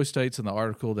 Loy states in the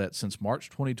article that since March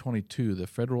 2022, the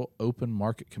Federal Open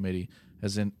Market Committee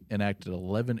has enacted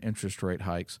 11 interest rate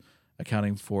hikes,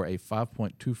 accounting for a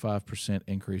 5.25%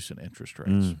 increase in interest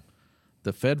rates.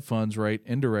 The Fed funds rate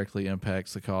indirectly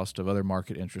impacts the cost of other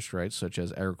market interest rates, such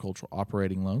as agricultural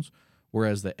operating loans,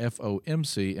 whereas the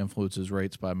FOMC influences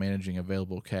rates by managing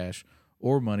available cash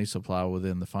or money supply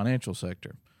within the financial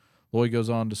sector. Loy goes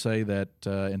on to say that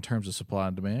in terms of supply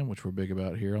and demand, which we're big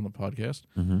about here on the podcast,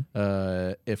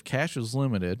 if cash is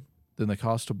limited, then the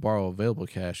cost to borrow available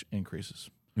cash increases.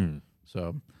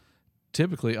 So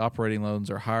typically, operating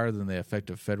loans are higher than the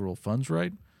effective federal funds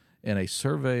rate. In a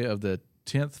survey of the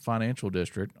 10th Financial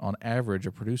District, on average,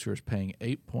 a producer is paying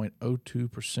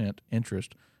 8.02%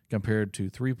 interest compared to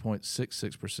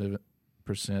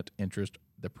 3.66% interest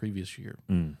the previous year.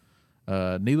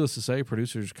 Needless to say,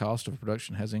 producers' cost of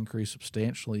production has increased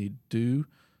substantially due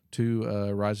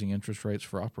to rising interest rates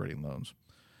for operating loans.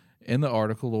 In the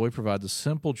article, Loy provides a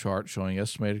simple chart showing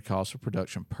estimated cost of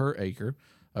production per acre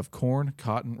of corn,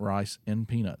 cotton, rice, and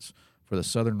peanuts for the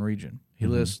southern region. He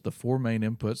lists the four main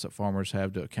inputs that farmers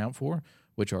have to account for,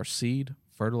 which are seed,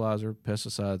 fertilizer,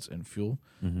 pesticides, and fuel.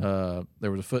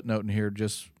 There was a footnote in here.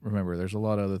 Just remember, there's a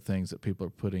lot of other things that people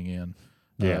are putting in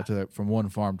from one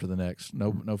farm to the next.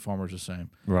 No farmer's the same.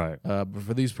 Right. But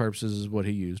for these purposes is what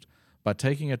he used. By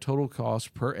taking a total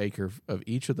cost per acre of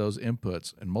each of those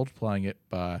inputs and multiplying it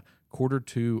by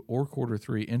Q2 or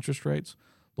Q3 interest rates,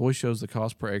 Loy shows the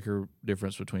cost per acre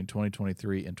difference between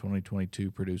 2023 and 2022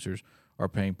 producers are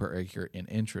paying per acre in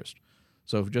interest.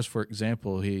 So just for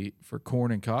example, for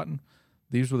corn and cotton,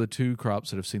 these were the two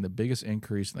crops that have seen the biggest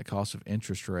increase in the cost of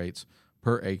interest rates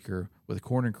per acre, with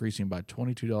corn increasing by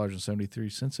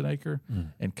 $22.73 an acre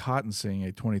and cotton seeing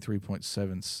a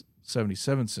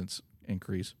 23.77 cents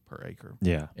increase per acre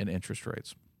in interest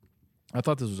rates. I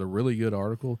thought this was a really good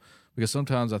article because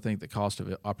sometimes I think the cost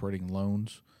of operating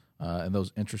loans and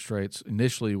those interest rates,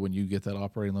 initially when you get that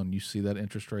operating loan, you see that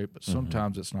interest rate, but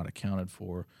sometimes it's not accounted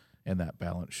for in that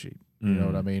balance sheet. You know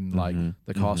what I mean? Like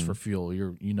the cost for fuel,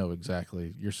 you're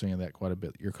seeing that quite a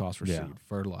bit. Your cost for seed,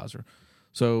 fertilizer.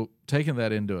 So taking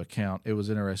that into account, it was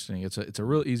interesting. It's a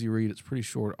real easy read. It's a pretty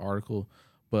short article,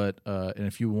 but and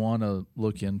if you want to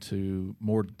look into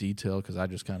more detail, because I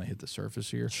just kind of hit the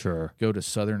surface here, go to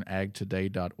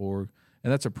southernagtoday.org,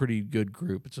 and that's a pretty good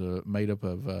group. It's made up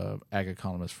of ag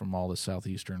economists from all the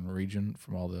southeastern region,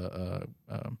 from all the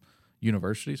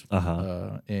universities,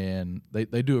 and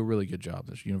they do a really good job.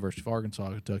 There's University of Arkansas,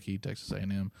 Kentucky, Texas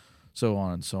A&M, so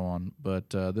on and so on.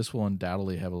 But this will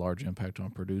undoubtedly have a large impact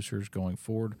on producers going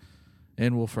forward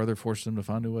and will further force them to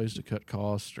find new ways to cut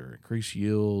costs or increase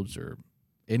yields or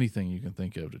anything you can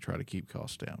think of to try to keep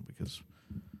costs down, because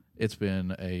it's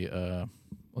been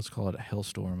let's call it a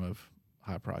hailstorm of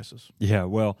high prices. Yeah,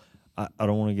 well, I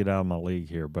don't want to get out of my league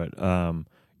here, but,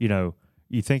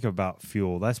 you think about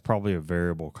fuel, that's probably a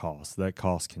variable cost. That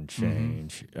cost can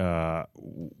change,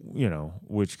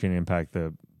 which can impact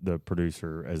the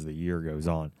producer as the year goes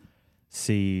on.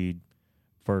 Seed,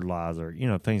 fertilizer,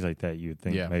 things like that. You'd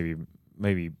think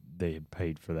maybe they had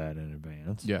paid for that in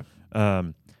advance. Yeah.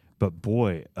 But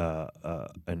boy,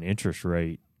 an interest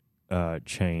rate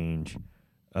change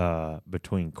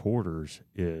between quarters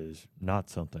is not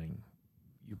something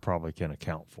you probably can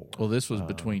account for. Well, this was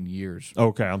between years.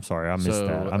 Okay, I'm sorry. I missed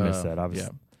that. I missed that. I was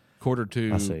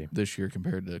Q2 this year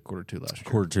compared to Q2 last year.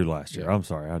 Q2 last year. I'm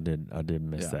sorry. I did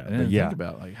miss that. And think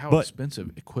about how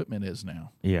expensive equipment is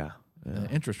now. Yeah. The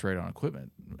interest rate on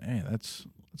equipment, man, that's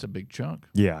a big chunk.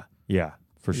 Yeah,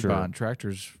 for You're sure. buying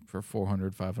tractors for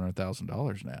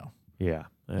 $400,000-$500,000 now. Yeah.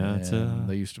 And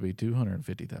they used to be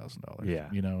 $250,000. Yeah.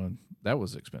 And that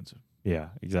was expensive. Yeah,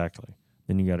 exactly.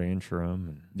 Then you got to insure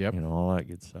them and all that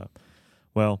good stuff.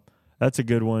 Well, that's a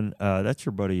good one. That's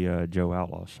your buddy Joe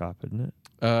Outlaw's shop, isn't it?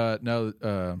 No.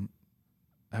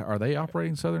 Are they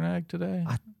operating Southern Ag Today?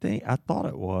 I thought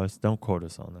it was. Don't quote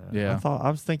us on that. Yeah.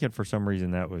 I was thinking for some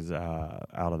reason that was out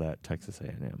of that Texas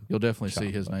A&M. You'll definitely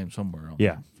see his name somewhere on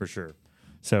there. For sure.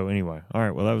 So anyway, all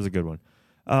right. Well, that was a good one.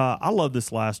 I love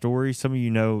this last story. Some of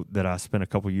you know that I spent a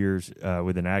couple years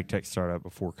with an ag tech startup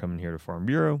before coming here to Farm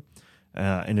Bureau,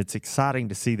 and it's exciting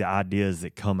to see the ideas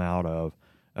that come out of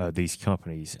these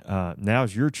companies.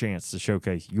 Now's your chance to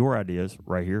showcase your ideas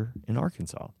right here in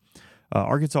Arkansas.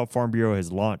 Arkansas Farm Bureau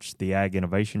has launched the Ag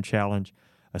Innovation Challenge,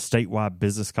 a statewide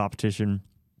business competition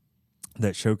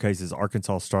that showcases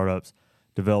Arkansas startups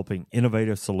developing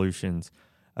innovative solutions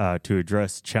to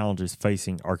address challenges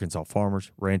facing Arkansas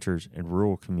farmers, ranchers, and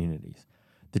rural communities.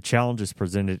 The challenge is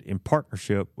presented in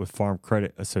partnership with Farm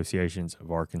Credit Associations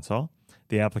of Arkansas.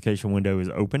 The application window is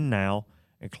open now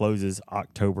and closes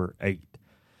October 8th.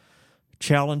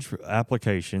 Challenge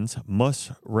applications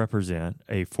must represent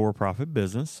a for-profit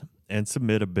business and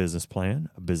submit a business plan,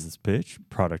 a business pitch,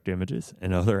 product images,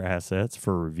 and other assets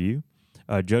for review.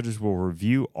 Judges will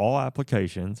review all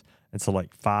applications and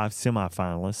select 5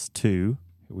 semifinalists to,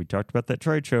 we talked about that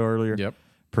trade show earlier,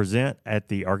 present at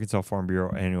the Arkansas Farm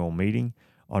Bureau annual meeting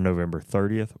on November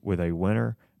 30th with a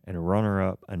winner and a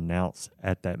runner-up announced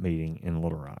at that meeting in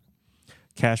Little Rock.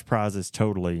 Cash prizes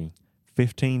totaling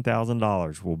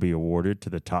 $15,000 will be awarded to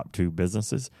the top 2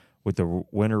 businesses, with the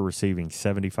winner receiving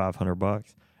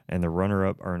 $7,500 and the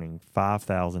runner-up earning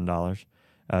 $5,000.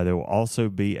 There will also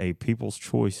be a People's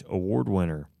Choice Award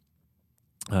winner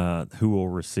who will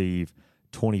receive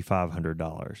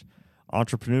 $2,500.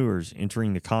 Entrepreneurs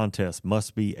entering the contest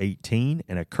must be 18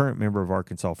 and a current member of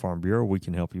Arkansas Farm Bureau. We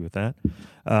can help you with that.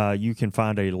 You can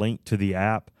find a link to the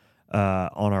app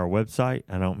on our website.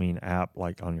 I don't mean app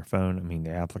like on your phone. I mean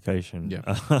the application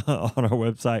on our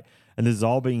website. And this is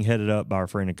all being headed up by our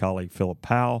friend and colleague, Philip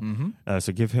Powell.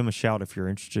 So give him a shout if you're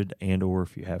interested and or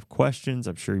if you have questions.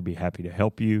 I'm sure he'd be happy to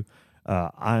help you.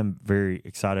 I'm very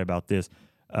excited about this.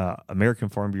 American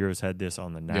Farm Bureau has had this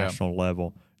on the national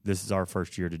level. This is our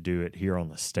first year to do it here on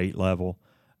the state level.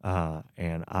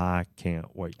 And I can't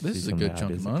wait to see some of the ideas.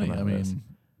 This is a good chunk of money. I mean,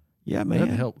 yeah, man.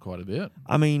 That'd help quite a bit.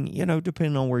 I mean,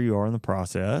 depending on where you are in the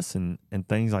process and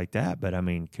things like that. But, I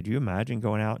mean, could you imagine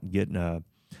going out and getting a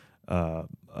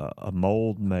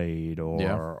mold made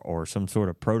or some sort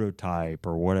of prototype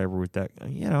or whatever with that? I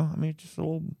mean, just a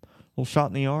little shot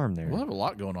in the arm there. We'll have a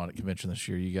lot going on at convention this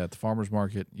year. You got the farmers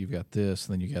market, you've got this,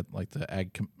 and then you got like the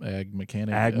ag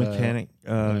mechanic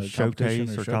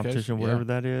showcase or competition, whatever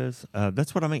that is.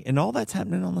 That's what I mean. And all that's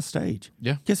happening on the stage.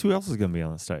 Yeah. Guess who else is going to be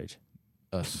on the stage?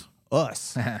 Us. All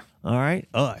right,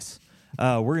 us.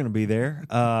 We're going to be there.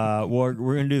 We're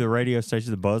going to do the radio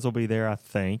station. The Buzz will be there, I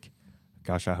think.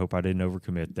 Gosh, I hope I didn't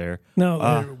overcommit there.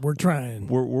 No, we're trying.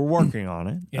 We're working on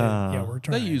it. Yeah, we're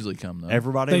trying. They usually come though.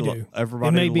 Everybody do. Everybody.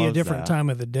 It may be a loves different that. time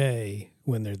of the day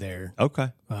when they're there. Okay.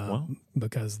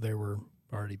 Because they were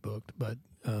already booked, but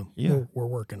we're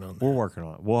working on that. We're working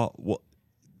on it. Well,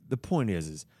 the point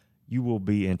is you will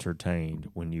be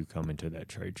entertained when you come into that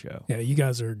trade show. Yeah, you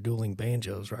guys are dueling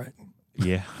banjos, right?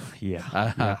 Yeah.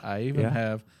 I even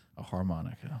have a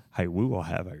harmonica. Hey, we will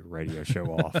have a radio show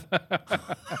off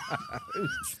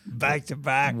back to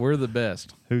back. We're the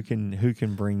best. Who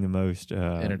can bring the most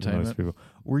entertainment? Most people?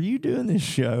 Were you doing this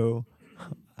show?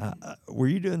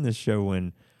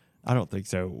 When? I don't think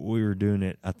so. We were doing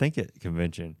it, I think, at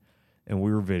convention, and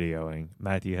we were videoing.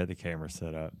 Matthew had the camera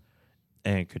set up,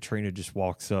 and Katrina just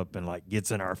walks up and gets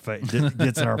in our face,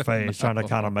 trying to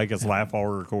kind of make us laugh while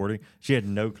we're recording. She had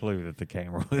no clue that the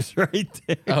camera was right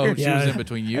there. Oh, she was in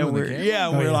between you and the camera?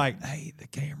 Yeah, we're like, hey, the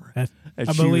camera.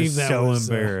 I believe that was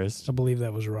embarrassed. I believe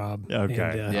that was Rob.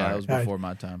 Okay. And, that was before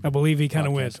my time. I believe he kind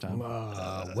of went,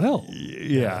 well.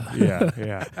 Yeah.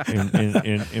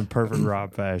 In perfect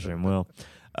Rob fashion. Well,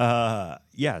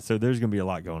 so there's going to be a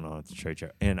lot going on at the trade show.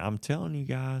 And I'm telling you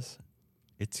guys,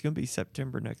 it's going to be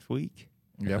September next week.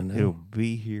 Yep. It'll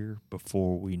be here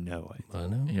before we know it. I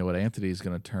know. You know what? Anthony's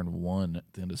going to turn 1 at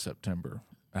the end of September.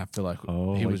 I feel like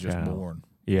he was just born.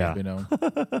 Yeah.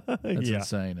 That's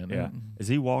insane. Isn't it? Is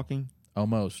he walking?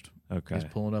 Almost. Okay. He's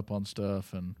pulling up on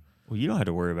stuff. And well, you don't have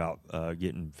to worry about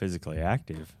getting physically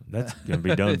active. That's going to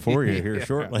be done for you here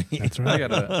shortly. That's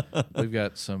right. We've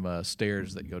got some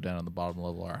stairs that go down on the bottom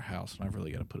level of our house, and I've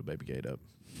really got to put a baby gate up.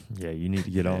 Yeah, you need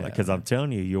to get on that because I'm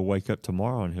telling you, you'll wake up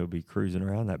tomorrow and he'll be cruising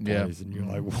around that place, and you're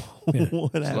like,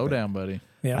 "What happened?" Slow down, buddy.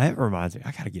 Yeah, that reminds me.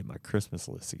 I got to get my Christmas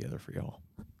list together for y'all.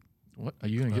 What are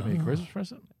you going to give me a Christmas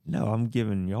present? No, I'm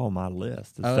giving y'all my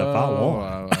list of stuff I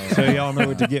want, so y'all know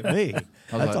what to get me.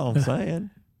 That's all I'm saying.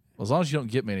 Well, as long as you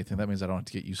don't get me anything, that means I don't have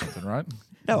to get you something, right?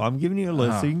 No, I'm giving you a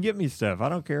list so you can get me stuff. I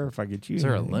don't care if I get you. Is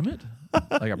there a limit?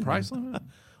 Like a price limit?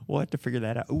 We'll have to figure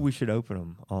that out. Ooh, we should open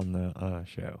them on the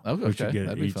show. Okay,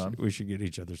 that'd be fun. We should get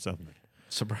each other something.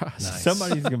 Surprise. Nice.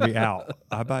 Somebody's going to be out.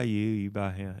 I buy you, you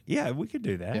buy him. Yeah, we could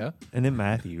do that. Yeah. And then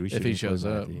Matthew. If he shows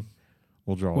up.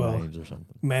 We'll draw names or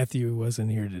something. Matthew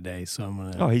wasn't here today, so I'm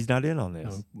going to... Oh, he's not in on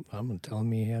this. I'm going to tell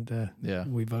him he had to... Yeah.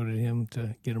 We voted him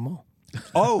to get them all.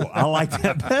 Oh, I like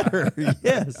that better.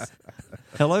 Yes.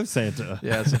 Hello, Santa.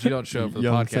 Yeah, since you don't show up for the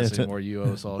Young podcast Santa. anymore, you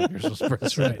owe us all Christmas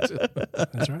presents. That's right.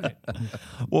 That's right.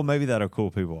 Well, maybe that'll cool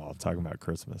people off talking about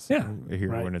Christmas. Yeah, Here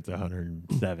right. when it's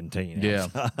 117. Yeah.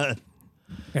 outside.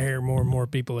 I hear more and more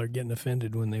people are getting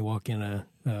offended when they walk in a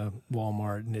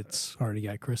Walmart and it's already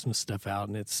got Christmas stuff out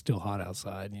and it's still hot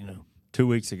outside, 2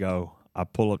 weeks ago, I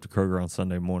pull up to Kroger on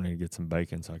Sunday morning to get some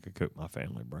bacon so I could cook my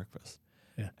family breakfast.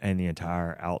 Yeah. And the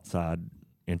entire outside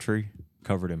entry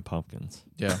covered in pumpkins.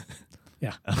 Yeah.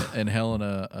 Yeah. And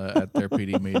Helena, at their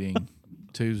PD meeting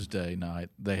Tuesday night,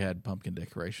 they had pumpkin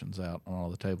decorations out on all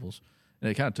the tables.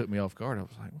 And it kind of took me off guard. I was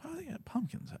like, why do they got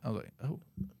pumpkins? I was like, oh,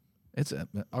 it's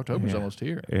October's almost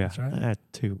here. Yeah. That's right.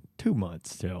 2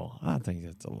 months still. I think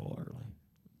it's a little early.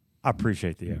 I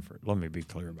appreciate the effort. Let me be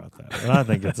clear about that. But I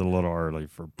think it's a little early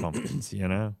for pumpkins,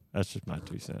 That's just my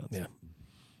 2 cents. Yeah.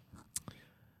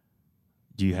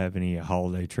 Do you have any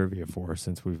holiday trivia for us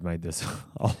since we've made this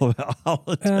all about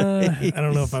holidays? I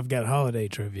don't know if I've got holiday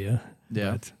trivia.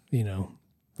 Yeah. But,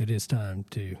 it is time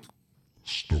to.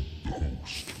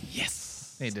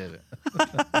 Yes. He did it.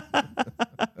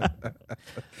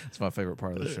 It's my favorite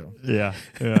part of the show. Yeah,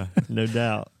 no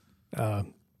doubt. I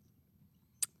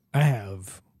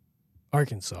have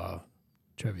Arkansas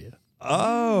trivia.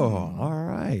 Oh, all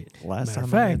right. Last Matter time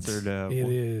of I fact, answered. it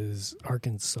is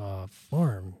Arkansas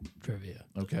farm trivia.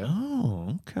 Okay.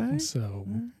 Oh, okay. So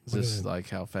Is this like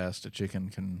how fast a chicken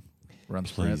can run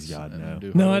Please, sprints? God, and no.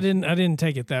 do No, hurdles? I didn't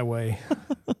take it that way.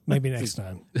 Maybe next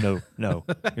time. No,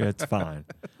 it's fine.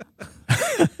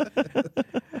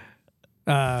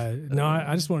 No,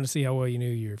 I just wanted to see how well you knew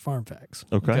your farm facts.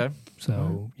 Okay.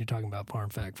 So you're talking about Farm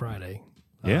Fact Friday.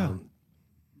 Yeah.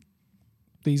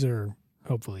 These are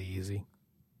hopefully easy.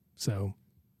 So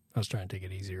I was trying to take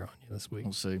it easier on you this week.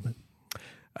 We'll see.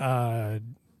 Do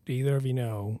either of you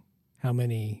know how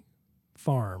many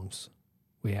farms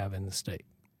we have in the state?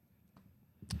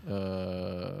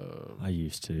 I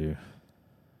used to.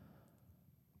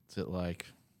 Is it like,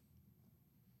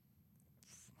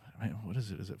 what is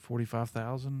it? Is it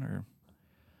 45,000 or?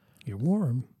 You're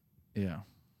warm. Yeah.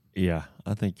 Yeah,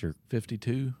 I think you're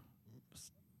 52.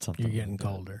 something. You're getting like that.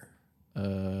 colder.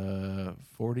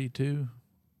 42.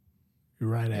 You're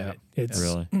right Yeah. at it. It's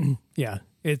Really? Yeah.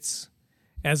 It's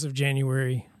as of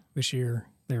January this year,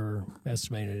 they were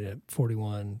estimated at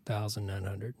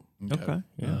 41,900. Okay.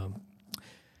 Yeah.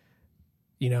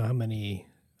 You know how many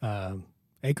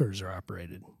acres are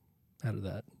operated out of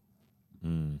that?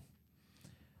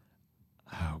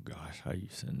 Oh gosh,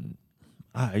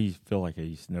 I feel like I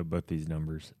used to know both these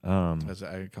numbers. As an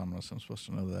ag economist, I'm supposed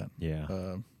to know that.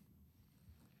 Yeah.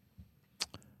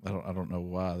 I don't know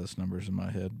why this number's in my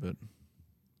head, but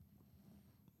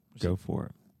Go for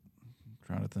it. I'm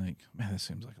trying to think. Man, that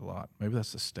seems like a lot. Maybe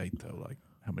that's the state though. Like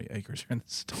how many acres are in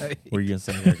the state? Were you gonna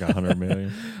say like 100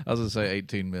 million? I was gonna say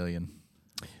 18 million.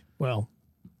 Well,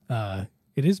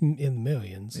 it is in the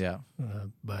millions. Yeah.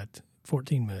 But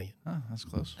 14 million. Oh, that's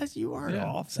close. You aren't Yeah.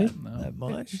 off See? that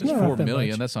much. It's not 4 that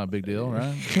million. much. That's not a big deal,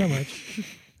 right? Not much.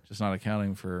 Just not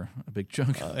accounting for a big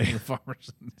chunk of the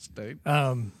farmers in the state.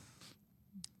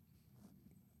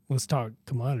 Let's talk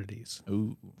commodities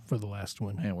Ooh, for the last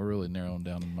one. man, we're really narrowing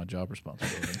down my job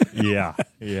responsibility. Yeah.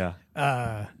 Yeah.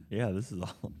 Uh, Yeah. This is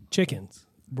all. chickens,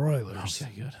 broilers.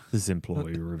 Okay, good. This is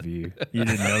employee review. You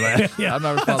didn't know that? I'm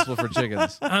not responsible for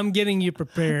chickens. I'm getting you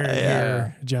prepared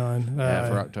here, John. Yeah,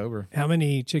 for October. How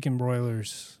many chicken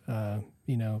broilers, are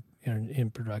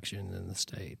in production in the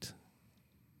state?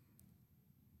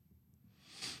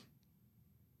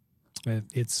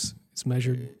 It's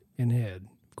measured in head,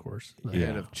 of course.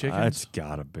 Head of chickens? It's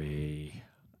got to be.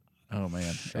 Oh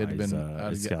man, it'd been.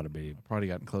 It's got to be. Probably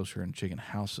gotten closer in chicken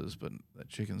houses, but the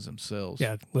chickens themselves.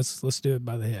 Yeah, let's do it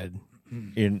by the head.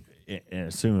 In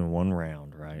assuming one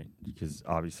round, right? Because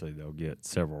obviously they'll get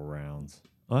several rounds.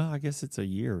 Well, I guess it's a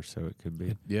year or so. It could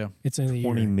be Yeah. It's in the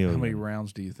 20 year. million. How many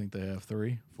rounds do you think they have?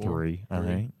 3, 4? 3, I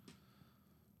think.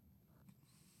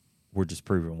 We're just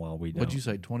proving why we don't. What'd you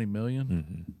say? 20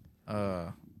 million? Mm-hmm.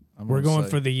 We're going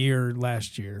for the year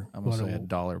last year. I'm gonna say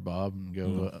 $1, Bob, and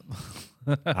go.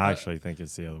 I actually think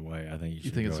it's the other way. I think you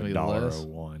should think go it's gonna be less?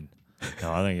 $1.01.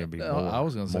 No, I think it'd be more. I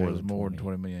was going to say it was more than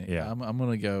 20. 20 million. Yeah. I'm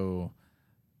going to go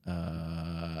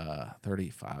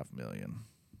 35 million.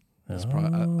 That's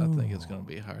probably. I think it's going to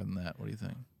be higher than that. What do you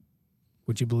think?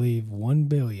 Would you believe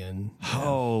 1,051,400,000?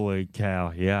 Holy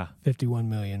cow! Yeah,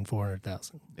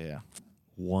 51,400,000. Yeah.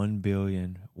 1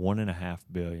 billion, 1.5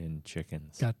 billion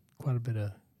chickens Got quite a bit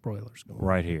of broilers going.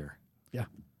 right here. Yeah.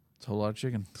 It's a whole lot of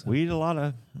chicken. We eat a lot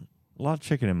of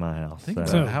chicken in my house. Think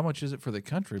about how much is it for the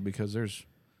country? Because there's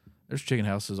chicken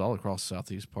houses all across the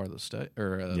southeast part of the state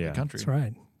or the country. That's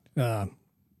right.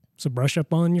 So brush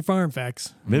up on your farm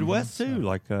facts. Midwest too,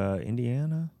 like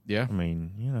Indiana. Yeah. I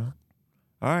mean,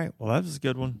 All right. Well, that was a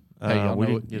good one. Hey, we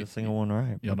didn't get a single one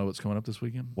right. Y'all know what's coming up this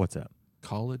weekend? What's that?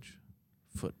 College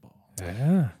football.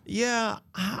 Yeah. Yeah.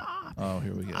 Oh,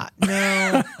 here we go.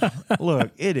 No. Look,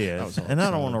 it is. And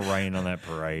I don't want to rain on that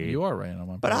parade. You are raining on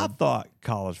my parade. But I thought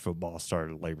college football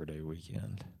started Labor Day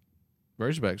weekend.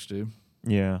 Razorbacks do.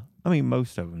 Yeah. I mean,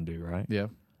 most of them do, right? Yeah.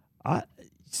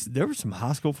 There were some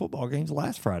high school football games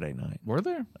last Friday night. Were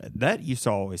there? That used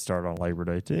to always start on Labor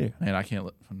Day, too. And I can't,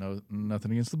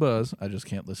 nothing against the Buzz. I just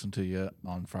can't listen to you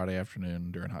on Friday afternoon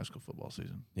during high school football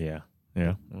season. Yeah.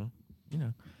 Yeah. Well,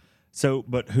 So,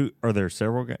 but are there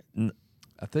several games?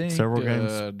 I think several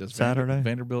games does Saturday?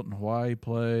 Vanderbilt and Hawaii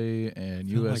play, and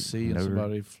USC like and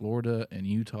somebody, Florida and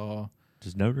Utah.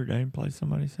 Does Notre Dame play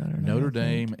somebody Saturday? Notre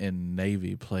Dame and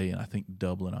Navy play in, I think,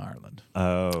 Dublin, Ireland.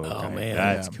 Oh, okay. Man.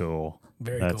 That's cool.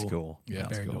 That's cool. Yeah.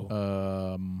 Very cool.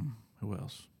 Who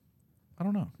else? I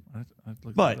don't know.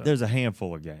 But there's a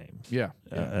handful of games. Yeah.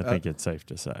 I think it's safe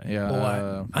to say. Yeah.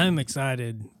 Well, I'm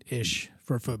excited-ish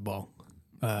for football.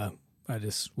 I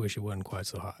just wish it wasn't quite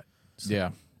so hot. So.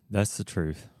 Yeah. That's the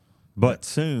truth. But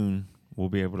soon we'll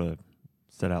be able to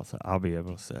sit outside. I'll be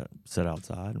able to sit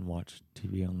outside and watch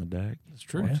TV on the deck. That's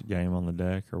true. Watch a game on the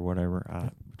deck or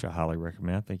whatever, which I highly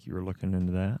recommend. I think you were looking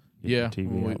into that. Yeah, we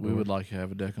would like to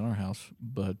have a deck on our house,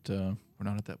 but we're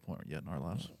not at that point yet in our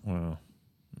lives. Well,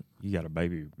 you got a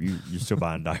baby. You're still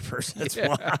buying diapers. That's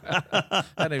why. I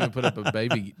haven't even put up a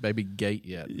baby gate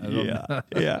yet.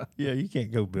 Yeah. You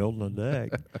can't go building a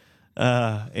deck.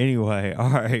 Anyway, all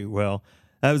right. Well,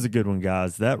 that was a good one,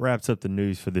 guys. That wraps up the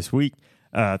news for this week.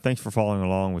 Thanks for following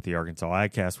along with the Arkansas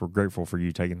AgCast. We're grateful for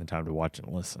you taking the time to watch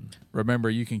and listen. Remember,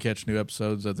 you can catch new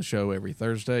episodes of the show every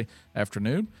Thursday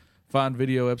afternoon. Find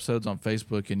video episodes on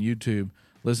Facebook and YouTube.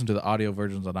 Listen to the audio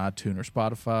versions on iTunes or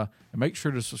Spotify. And make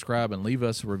sure to subscribe and leave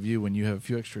us a review when you have a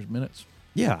few extra minutes.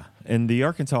 Yeah, and the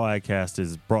Arkansas AgCast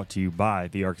is brought to you by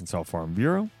the Arkansas Farm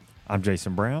Bureau. I'm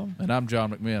Jason Brown. And I'm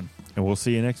John McMinn. And we'll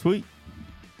see you next week.